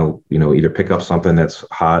 we're going to, either pick up something that's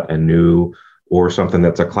hot and new, or something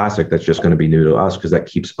that's a classic that's just going to be new to us, because that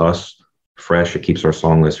keeps us fresh. It keeps our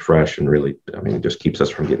song list fresh, and really, it just keeps us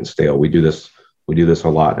from getting stale. We do this a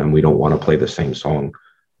lot, and we don't want to play the same song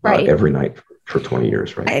every night for 20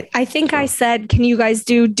 years, right? I think I said, can you guys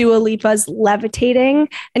do Dua Lipa's Levitating?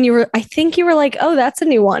 And I think you were like, oh, that's a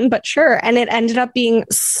new one, but sure. And it ended up being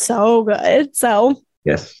so good. So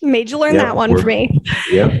yes, made you learn that one for me.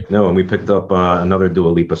 Yeah, no, and we picked up another Dua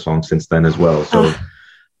Lipa song since then as well. So,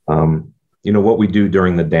 what we do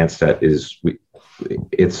during the dance set is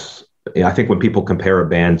I think when people compare a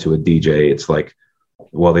band to a DJ, it's like,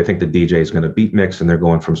 well, they think the DJ is going to beat mix and they're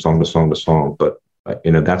going from song to song to song. But,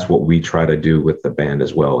 that's what we try to do with the band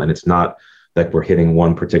as well. And it's not that we're hitting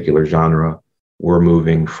one particular genre. We're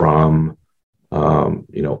moving from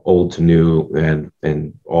old to new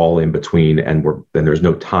and all in between. And there's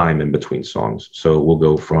no time in between songs. So we'll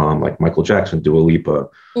go from like Michael Jackson, Dua Lipa,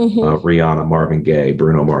 Rihanna, Marvin Gaye,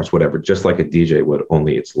 Bruno Mars, whatever, just like a DJ would,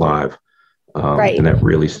 only it's live. Right. And that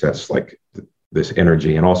really sets like this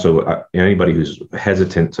energy. And also anybody who's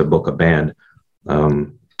hesitant to book a band,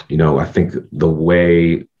 I think the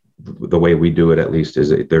way we do it, at least,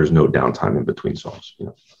 is there's no downtime in between songs.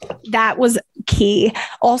 That was key.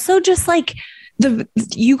 Also, just like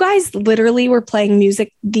you guys literally were playing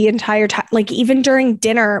music the entire time, like even during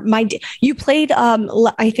dinner. You played,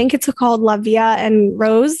 I think it's called La Via and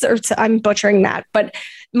Rose, I'm butchering that, but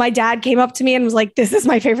my dad came up to me and was like, "This is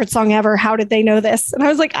my favorite song ever. How did they know this?" And I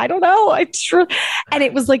was like, "I don't know. And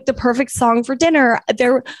it was like the perfect song for dinner.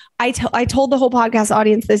 I told the whole podcast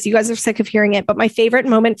audience this. You guys are sick of hearing it, but my favorite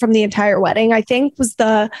moment from the entire wedding, I think, was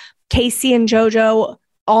the Casey and JoJo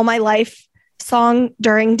All My Life song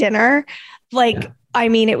during dinner. Like, I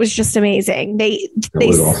mean, it was just amazing.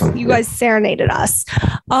 Awesome. You guys serenaded us.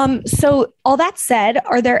 So all that said,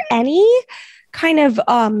 are there any kind of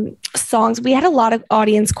songs? We had a lot of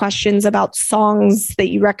audience questions about songs that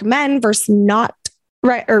you recommend versus not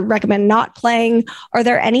recommend not playing. Are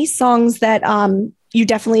there any songs that you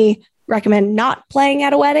definitely recommend not playing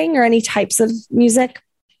at a wedding, or any types of music?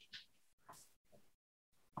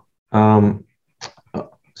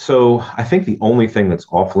 So I think the only thing that's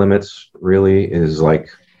off limits really is like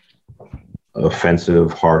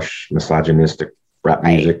offensive, harsh, misogynistic rap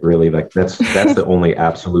music. Really, like that's the only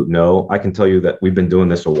absolute no. I can tell you that we've been doing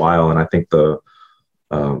this a while, and I think there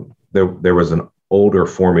was an older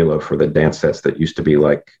formula for the dance sets that used to be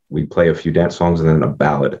like we'd play a few dance songs and then a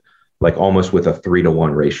ballad, like almost with a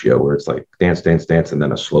 3-to-1 ratio, where it's like dance, dance, dance, and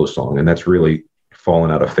then a slow song. And that's really fallen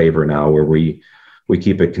out of favor now, where we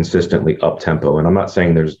keep it consistently up tempo. And I'm not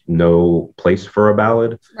saying there's no place for a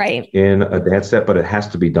ballad in a dance set, but it has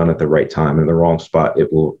to be done at the right time. In the wrong spot,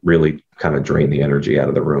 it will really kind of drain the energy out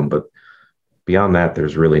of the room. But beyond that,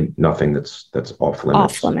 there's really nothing that's off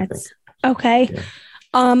limits. Off limits. Okay.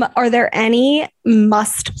 Yeah. Are there any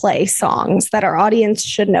must play songs that our audience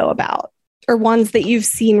should know about, or ones that you've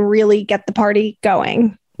seen really get the party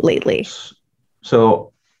going lately? So,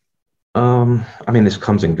 I mean, this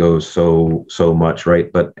comes and goes so much,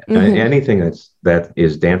 right? But anything that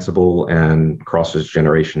is danceable and crosses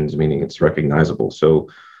generations, meaning it's recognizable. So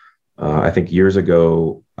I think years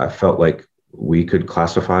ago, I felt like we could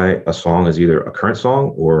classify a song as either a current song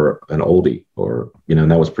or an oldie, or,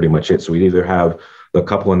 and that was pretty much it. So we'd either have the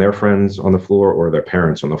couple and their friends on the floor or their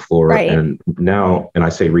parents on the floor. Right. And now, and I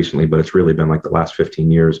say recently, but it's really been like the last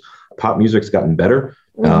 15 years, pop music's gotten better.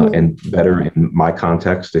 And better in my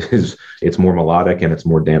context is it's more melodic and it's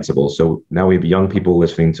more danceable. So now we have young people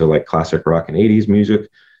listening to like classic rock and 80s music,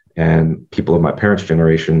 and people of my parents'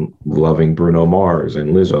 generation loving Bruno Mars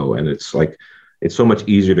and Lizzo. And it's like, it's so much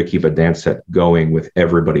easier to keep a dance set going with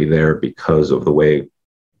everybody there because of the way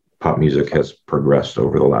pop music has progressed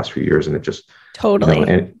over the last few years. And it just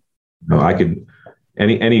totally, I could,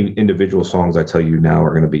 any individual songs I tell you now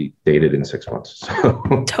are going to be dated in 6 months.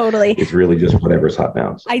 So totally. It's really just whatever's hot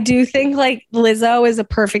now. So. I do think like Lizzo is a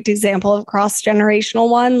perfect example of cross-generational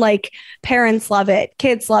one. Like parents love it.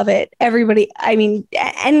 Kids love it. Everybody. I mean,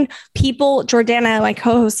 and people, Jordana, my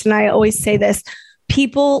co-host, and I always say this,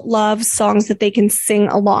 people love songs that they can sing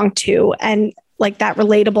along to. And like that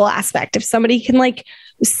relatable aspect. If somebody can like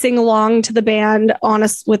sing along to the band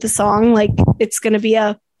with a song, like it's going to be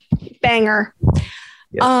a banger.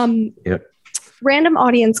 Yes. Random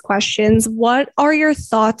audience questions. What are your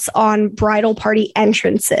thoughts on bridal party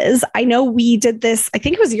entrances? I know we did this. I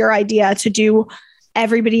think it was your idea to do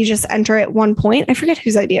everybody just enter at one point. I forget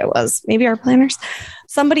whose idea it was. Maybe our planners.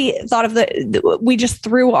 Somebody thought of we just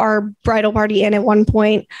threw our bridal party in at one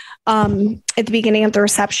point at the beginning of the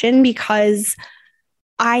reception, because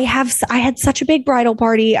I had such a big bridal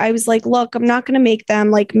party. I was like, look, I'm not going to make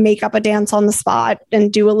them like make up a dance on the spot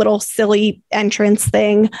and do a little silly entrance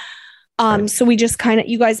thing. So we just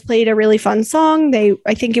you guys played a really fun song.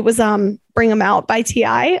 I think it was Bring 'Em Out by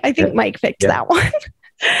T.I. I think Mike picked that one.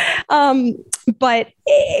 But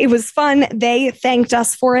it was fun. They thanked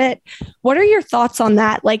us for it. What are your thoughts on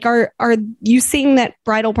that? Like, are you seeing that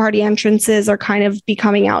bridal party entrances are kind of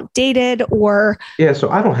becoming outdated, or? Yeah,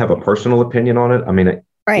 so I don't have a personal opinion on it. I mean,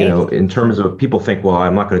 in terms of people think, well,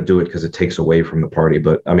 I'm not going to do it because it takes away from the party.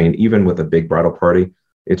 But I mean, even with a big bridal party,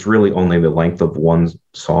 it's really only the length of one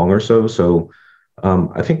song or so. So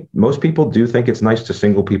I think most people do think it's nice to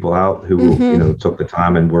single people out who, took the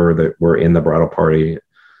time and were in the bridal party.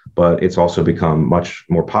 But it's also become much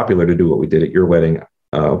more popular to do what we did at your wedding,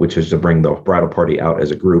 which is to bring the bridal party out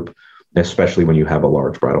as a group especially when you have a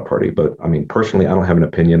large bridal party. But I mean, personally, I don't have an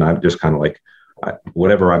opinion. I'm just kind of like,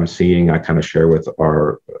 whatever I'm seeing, I kind of share with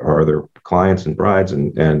our other clients and brides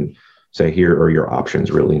and say, here are your options,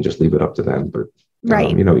 really, and just leave it up to them. But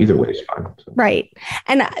right. Either way is fine. So. Right.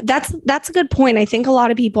 And that's a good point. I think a lot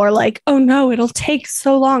of people are like, oh no, it'll take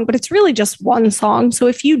so long, but it's really just one song. So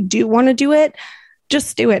if you do want to do it,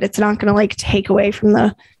 just do it. It's not going to like take away from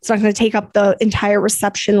it's not going to take up the entire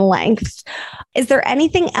reception length. Is there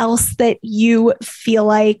anything else that you feel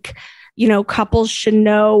like, couples should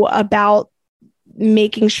know about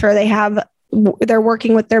making sure they're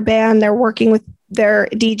working with their band, they're working with their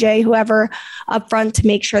DJ, whoever up front, to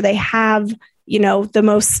make sure they have, the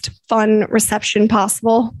most fun reception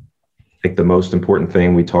possible? I think the most important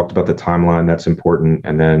thing, we talked about the timeline, that's important.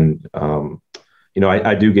 And then,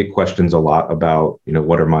 I do get questions a lot about,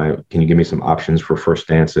 can you give me some options for first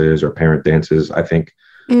dances or parent dances? I think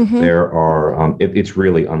there are, it's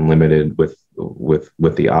really unlimited with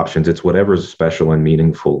the options. It's whatever's special and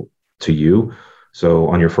meaningful to you. So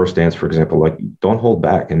on your first dance, for example, like, don't hold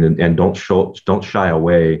back and don't shy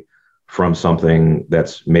away from something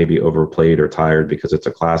that's maybe overplayed or tired because it's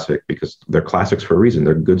a classic, because they're classics for a reason.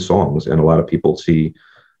 They're good songs, and a lot of people see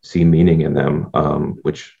meaning in them,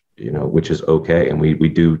 which is okay. And we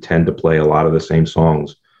do tend to play a lot of the same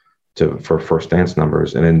songs for first dance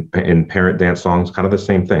numbers, and in parent dance songs, kind of the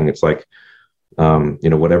same thing. It's like,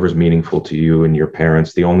 whatever's meaningful to you and your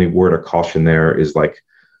parents. The only word of caution there is like,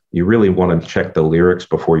 you really want to check the lyrics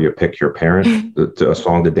before you pick your parent, a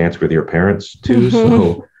song to dance with your parents to.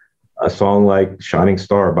 So a song like Shining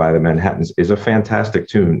Star by the Manhattans is a fantastic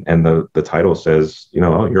tune. And the title says,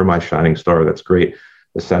 oh, you're my shining star. That's great.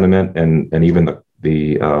 The sentiment and even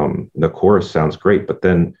the chorus sounds great, but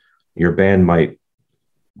then your band might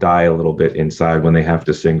die a little bit inside when they have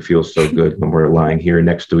to sing Feels So Good when we're lying here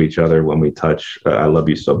next to each other when we touch I Love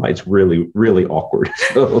You So Much. It's really, really awkward.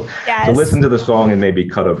 So, yes. So listen to the song and maybe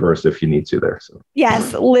cut a verse if you need to there. So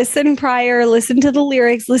yes, listen prior, listen to the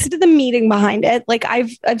lyrics, listen to the meaning behind it. Like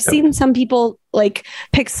I've seen some people like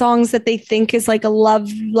pick songs that they think is like a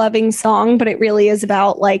loving song, but it really is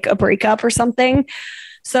about like a breakup or something.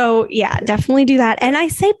 So yeah, definitely do that. And I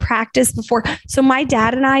say practice before. So my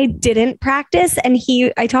dad and I didn't practice, and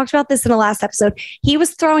I talked about this in the last episode. He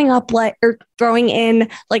was throwing in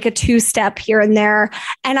like a 2-step here and there.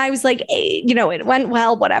 And I was like, it went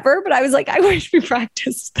well, whatever. But I was like, I wish we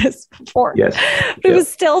practiced this before. Yes. But it was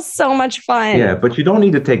still so much fun. Yeah. But you don't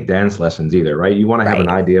need to take dance lessons either, right? You want to have an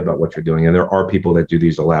idea about what you're doing. And there are people that do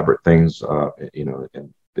these elaborate things,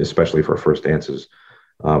 especially for first dances.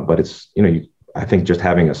 But it's, I think just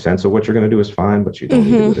having a sense of what you're going to do is fine, but you don't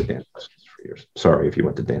need to go to dance lessons for years. Sorry if you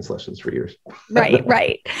went to dance lessons for years.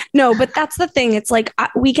 Right. No, but that's the thing. It's like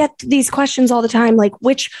we get these questions all the time, like,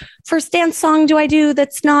 which first dance song do I do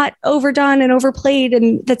that's not overdone and overplayed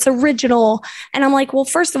and that's original? And I'm like, well,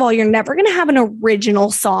 first of all, you're never going to have an original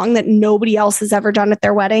song that nobody else has ever done at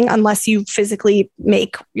their wedding unless you physically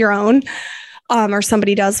make your own or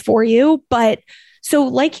somebody does for you. But so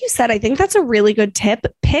like you said, I think that's a really good tip.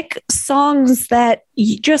 Pick songs that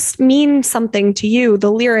just mean something to you,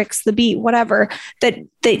 the lyrics, the beat, whatever,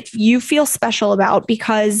 that you feel special about,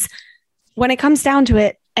 because when it comes down to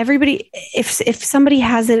it, everybody, if somebody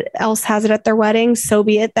else has it at their wedding, so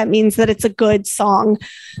be it. That means that it's a good song.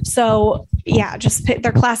 So yeah, just pick,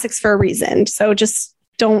 they're classics for a reason. So just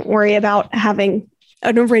don't worry about having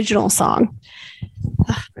an original song.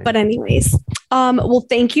 But anyways, well,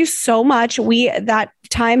 thank you so much. That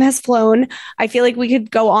time has flown. I feel like we could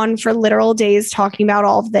go on for literal days talking about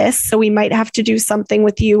all of this. So we might have to do something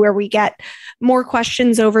with you where we get more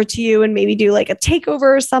questions over to you and maybe do like a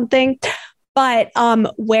takeover or something. But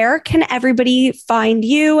where can everybody find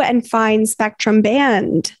you and find Spectrum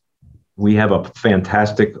Band? We have a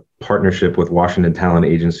fantastic partnership with Washington Talent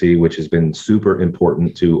Agency, which has been super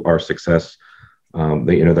important to our success.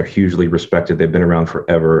 They're hugely respected. They've been around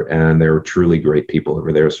forever, and they're truly great people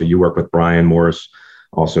over there. So you work with Brian Morris,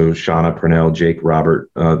 also Shauna Purnell, Jake,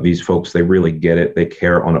 Robert. These folks, they really get it. They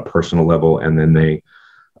care on a personal level, and then they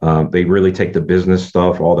really take the business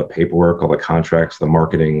stuff, all the paperwork, all the contracts, the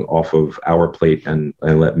marketing off of our plate, and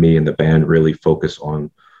let me and the band really focus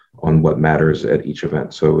on what matters at each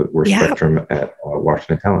event. So we're Spectrum at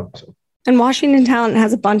Washington Talent. So. And Washington Talent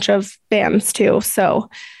has a bunch of bands too. So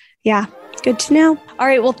yeah. Good to know. All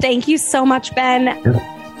right. Well, thank you so much, Ben. Yeah.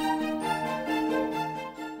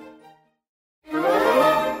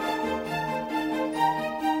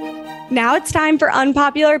 Now it's time for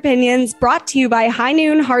Unpopular Opinions, brought to you by High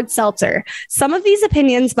Noon Hard Seltzer. Some of these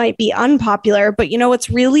opinions might be unpopular, but you know what's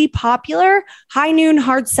really popular? High Noon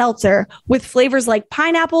Hard Seltzer, with flavors like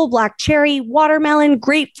pineapple, black cherry, watermelon,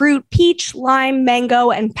 grapefruit, peach, lime,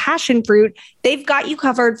 mango, and passion fruit. They've got you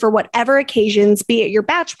covered for whatever occasions, be it your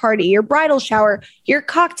batch party, your bridal shower, your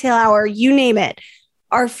cocktail hour, you name it.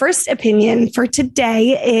 Our first opinion for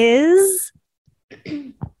today is...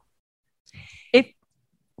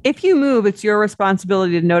 If you move, it's your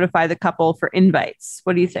responsibility to notify the couple for invites.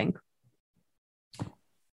 What do you think?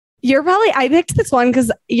 I picked this one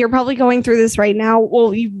because you're probably going through this right now.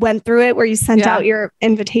 Well, you went through it where you sent out your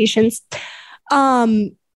invitations. I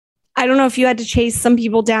don't know if you had to chase some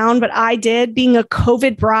people down, but I did. Being a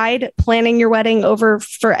COVID bride, planning your wedding over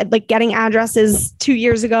for like getting addresses 2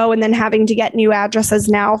 years ago and then having to get new addresses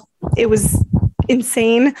now. It was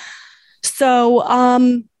insane.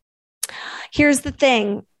 So, here's the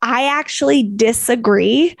thing. I actually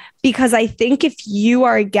disagree because I think if you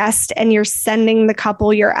are a guest and you're sending the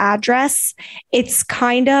couple your address, it's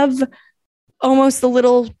kind of almost a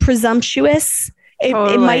little presumptuous.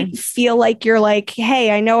 It might feel like you're like, hey,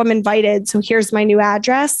 I know I'm invited, so here's my new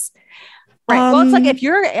address. Right. Well, it's like if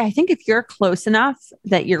you're close enough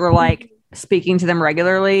that you're like speaking to them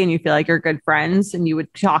regularly and you feel like you're good friends and you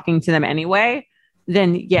would be talking to them anyway,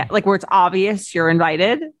 then yeah, like where it's obvious you're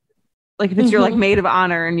invited. Like if it's your like maid of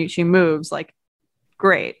honor and she moves, like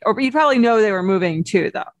great. Or you'd probably know they were moving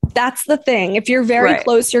too, though. That's the thing. If you're very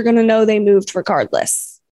close, you're going to know they moved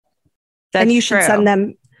regardless. And you should send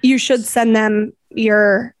them. You should send them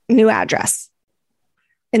your new address.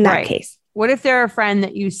 In that case, what if they're a friend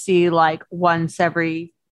that you see like once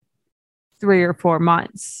every 3 or 4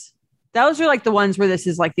 months? Those are like the ones where this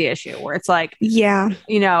is like the issue, where it's like, yeah,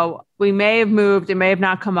 you know, we may have moved, it may have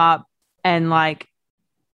not come up, and like.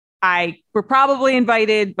 We're probably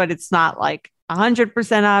invited, but it's not like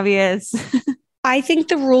 100% obvious. I think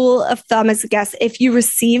the rule of thumb is, I guess, if you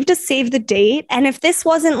received a save the date, and if this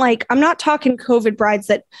wasn't like, I'm not talking COVID brides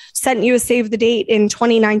that sent you a save the date in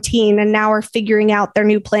 2019 and now are figuring out their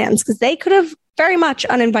new plans, because they could have very much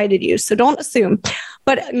uninvited you. So don't assume.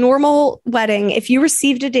 But normal wedding, if you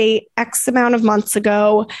received a date X amount of months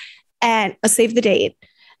ago and a save the date,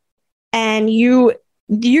 and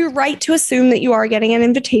you're right to assume that you are getting an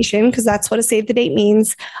invitation because that's what a save the date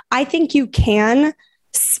means. I think you can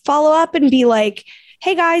follow up and be like,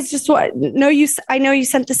 hey guys, I know you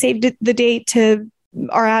sent the save the date to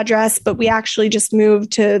our address, but we actually just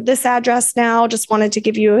moved to this address now. Just wanted to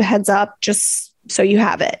give you a heads up just so you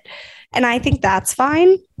have it. And I think that's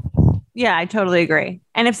fine. Yeah, I totally agree.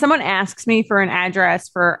 And if someone asks me for an address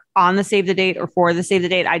for on the save the date or for the save the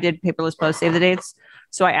date, I did paperless post save the dates.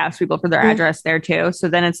 So I asked people for their address there too. So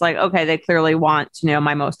then it's like, okay, they clearly want to know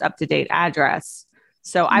my most up-to-date address.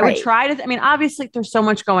 So I would try to, obviously there's so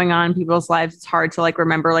much going on in people's lives. It's hard to like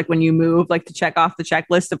remember, like when you move, like to check off the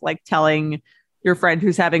checklist of like telling your friend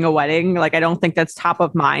who's having a wedding. Like, I don't think that's top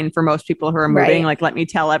of mind for most people who are moving. Like, let me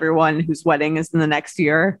tell everyone whose wedding is in the next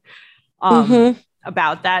year.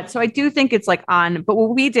 About that. So I do think it's like but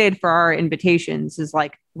what we did for our invitations is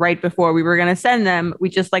like right before we were going to send them, we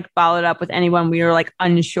just like followed up with anyone we were like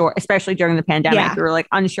unsure, especially during the pandemic. Yeah. We were like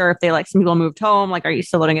unsure if they like some people moved home. Like, are you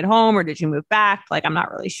still living at home or did you move back? Like, I'm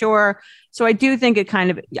not really sure. So I do think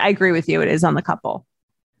I agree with you. It is on the couple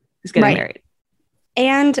who's getting married.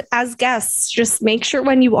 And as guests, just make sure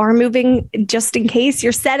when you are moving, just in case,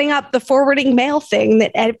 you're setting up the forwarding mail thing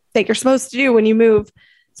that you're supposed to do when you move.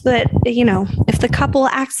 So that, you know, if the couple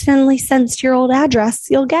accidentally sends to your old address,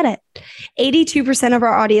 you'll get it. 82% of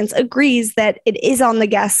our audience agrees that it is on the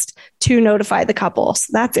guest to notify the couple. So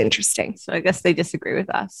that's interesting. So I guess they disagree with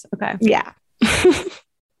us. Okay. Yeah.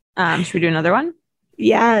 Should we do another one?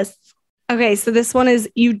 Yes. Okay. So this one is,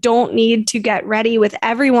 you don't need to get ready with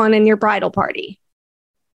everyone in your bridal party.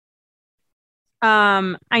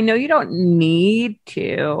 I know you don't need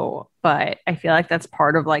to, but I feel like that's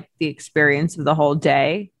part of like the experience of the whole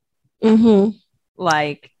day.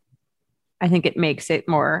 Like, I think it makes it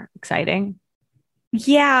more exciting.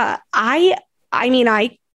 Yeah. I mean,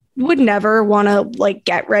 I would never want to like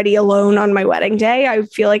get ready alone on my wedding day. I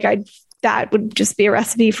feel like that would just be a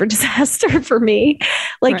recipe for disaster for me.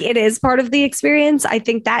 Like, it is part of the experience. I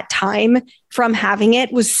think that time from having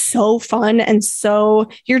it was so fun. And so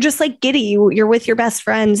you're just like giddy. You're with your best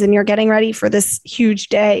friends and you're getting ready for this huge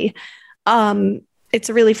day. it's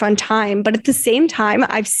a really fun time. But at the same time,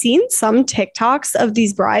 I've seen some TikToks of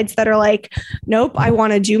these brides that are like, nope, I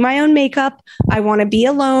want to do my own makeup. I want to be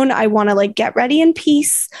alone. I want to like get ready in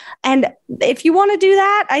peace. And if you want to do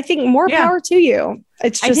that, I think more power to you.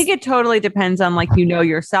 It's just, I think it totally depends on like,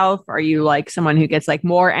 yourself. Are you like someone who gets like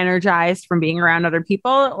more energized from being around other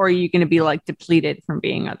people, or are you going to be like depleted from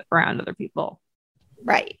being around other people?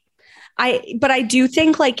 Right. But I do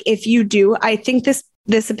think like if you do, I think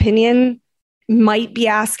this opinion might be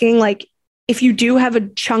asking like, if you do have a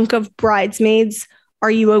chunk of bridesmaids, are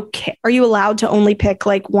you okay? Are you allowed to only pick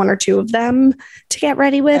like one or two of them to get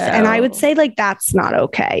ready with? And I would say like, that's not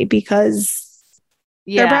okay because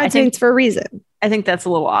they're bridesmaids for a reason. I think that's a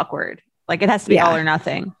little awkward. Like it has to be all or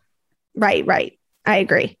nothing. Right. I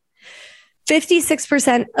agree.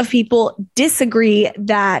 56% of people disagree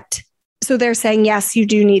that. So they're saying, yes, you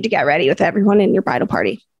do need to get ready with everyone in your bridal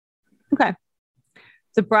party. Okay.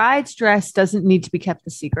 The bride's dress doesn't need to be kept a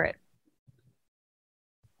secret.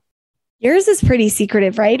 Yours is pretty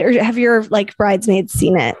secretive, right? Or have your like bridesmaids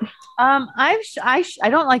seen it? I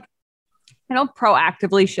don't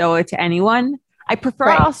proactively show it to anyone. I prefer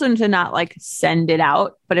also to not like send it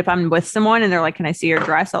out. But if I'm with someone and they're like, can I see your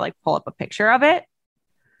dress? I'll like pull up a picture of it.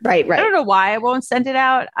 Right. I don't know why I won't send it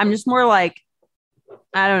out. I'm just more like,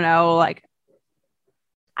 I don't know. Like,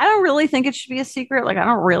 I don't really think it should be a secret. Like, I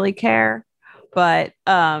don't really care. But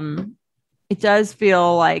it does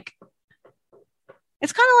feel like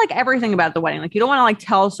it's kind of like everything about the wedding. Like you don't want to like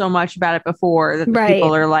tell so much about it before that the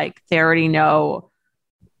people are like, they already know.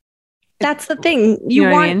 That's the thing. You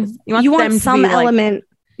want some element.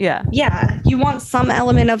 Like, yeah. You want some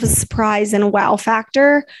element of a surprise and a wow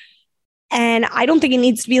factor. And I don't think it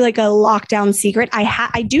needs to be like a lockdown secret.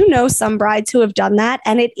 I do know some brides who have done that.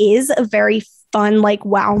 And it is a very fun, like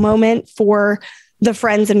wow moment for the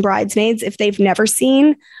friends and bridesmaids if they've never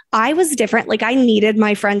seen. I was different. Like I needed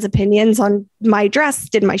my friends' opinions on my dress.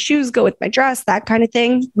 Did my shoes go with my dress? That kind of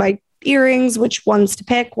thing. My earrings, which ones to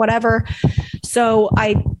pick, whatever. So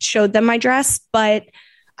I showed them my dress. But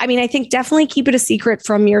I mean, I think definitely keep it a secret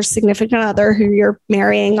from your significant other who you're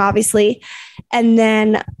marrying, obviously. And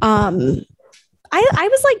then I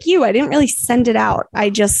was like you. I didn't really send it out.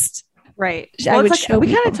 I just Well,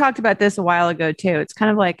 we kind of talked about this a while ago too. It's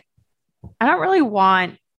kind of like I don't really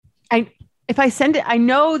want. If I send it, I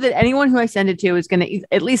know that anyone who I send it to is going to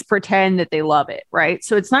at least pretend that they love it, right?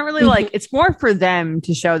 So it's not really like it's more for them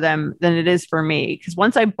to show them than it is for me. Because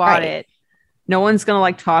once I bought it, no one's going to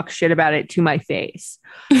like talk shit about it to my face.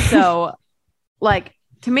 So, like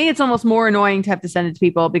to me, it's almost more annoying to have to send it to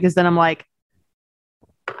people because then I'm like,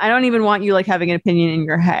 I don't even want you like having an opinion in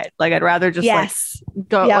your head. Like I'd rather just like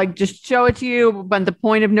just show it to you, but the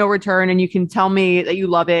point of no return, and you can tell me that you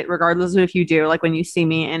love it regardless of if you do. Like when you see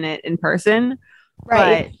me in it in person,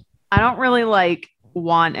 right? But I don't really like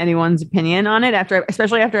want anyone's opinion on it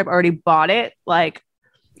especially after I've already bought it. Like,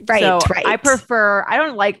 I prefer. I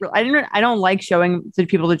don't like showing to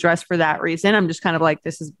people the dress for that reason. I'm just kind of like,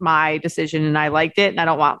 this is my decision, and I liked it, and I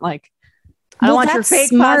don't want like. I don't want your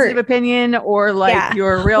fake positive opinion or like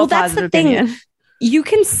your real positive opinion. You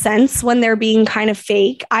can sense when they're being kind of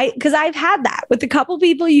fake. Because I've had that with a couple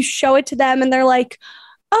people. You show it to them and they're like,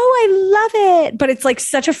 oh, I love it. But it's like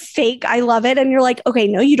such a fake, I love it. And you're like, okay,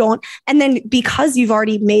 no, you don't. And then because you've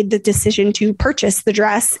already made the decision to purchase the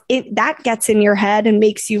dress, that gets in your head and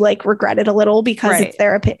makes you like regret it a little because it's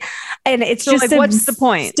their opinion. And it's so just like, what's the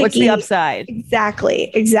point? What's the upside?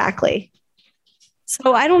 Exactly.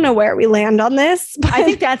 So I don't know where we land on this. But I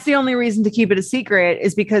think that's the only reason to keep it a secret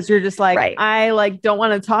is because you're just like, I like don't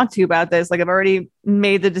want to talk to you about this. Like I've already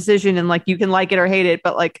made the decision and like you can like it or hate it,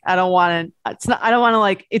 but like I don't want to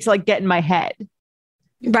like it's like get in my head.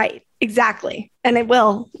 Right. Exactly. And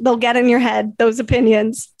they'll get in your head, those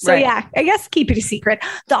opinions. So yeah, I guess keep it a secret.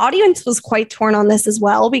 The audience was quite torn on this as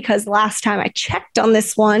well, because last time I checked on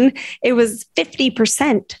this one, it was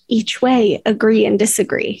 50% each way, agree and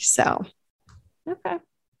disagree. So okay.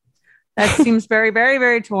 That seems very, very,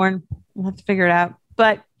 very torn. We'll have to figure it out.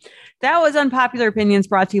 But that was Unpopular Opinions,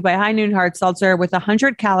 brought to you by High Noon Hard Seltzer. With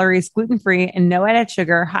 100 calories, gluten-free, and no added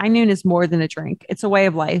sugar, High Noon is more than a drink. It's a way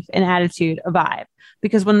of life, an attitude, a vibe.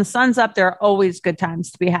 Because when the sun's up, there are always good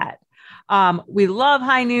times to be had. We love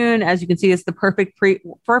High Noon. As you can see, it's the perfect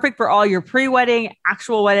for all your pre-wedding,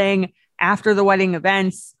 actual wedding, after the wedding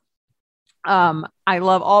events. I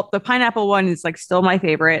love all the pineapple one is like still my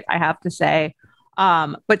favorite, I have to say.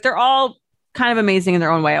 But they're all kind of amazing in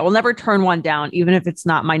their own way. I will never turn one down, even if it's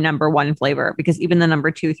not my number one flavor, because even the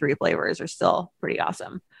number 2, 3 flavors are still pretty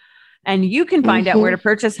awesome. And you can find out where to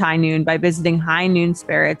purchase High Noon by visiting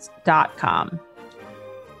highnoonspirits.com.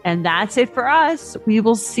 And that's it for us. We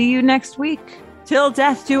will see you next week. Till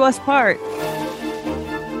death do us part.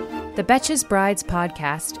 The Betches Brides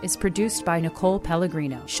podcast is produced by Nicole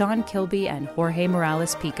Pellegrino, Sean Kilby, and Jorge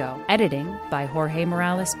Morales Pico. Editing by Jorge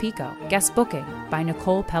Morales Pico. Guest booking by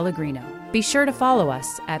Nicole Pellegrino. Be sure to follow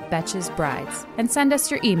us at Betches Brides and send us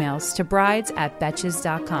your emails to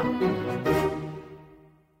brides@betches.com.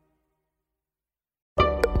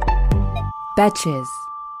 Betches.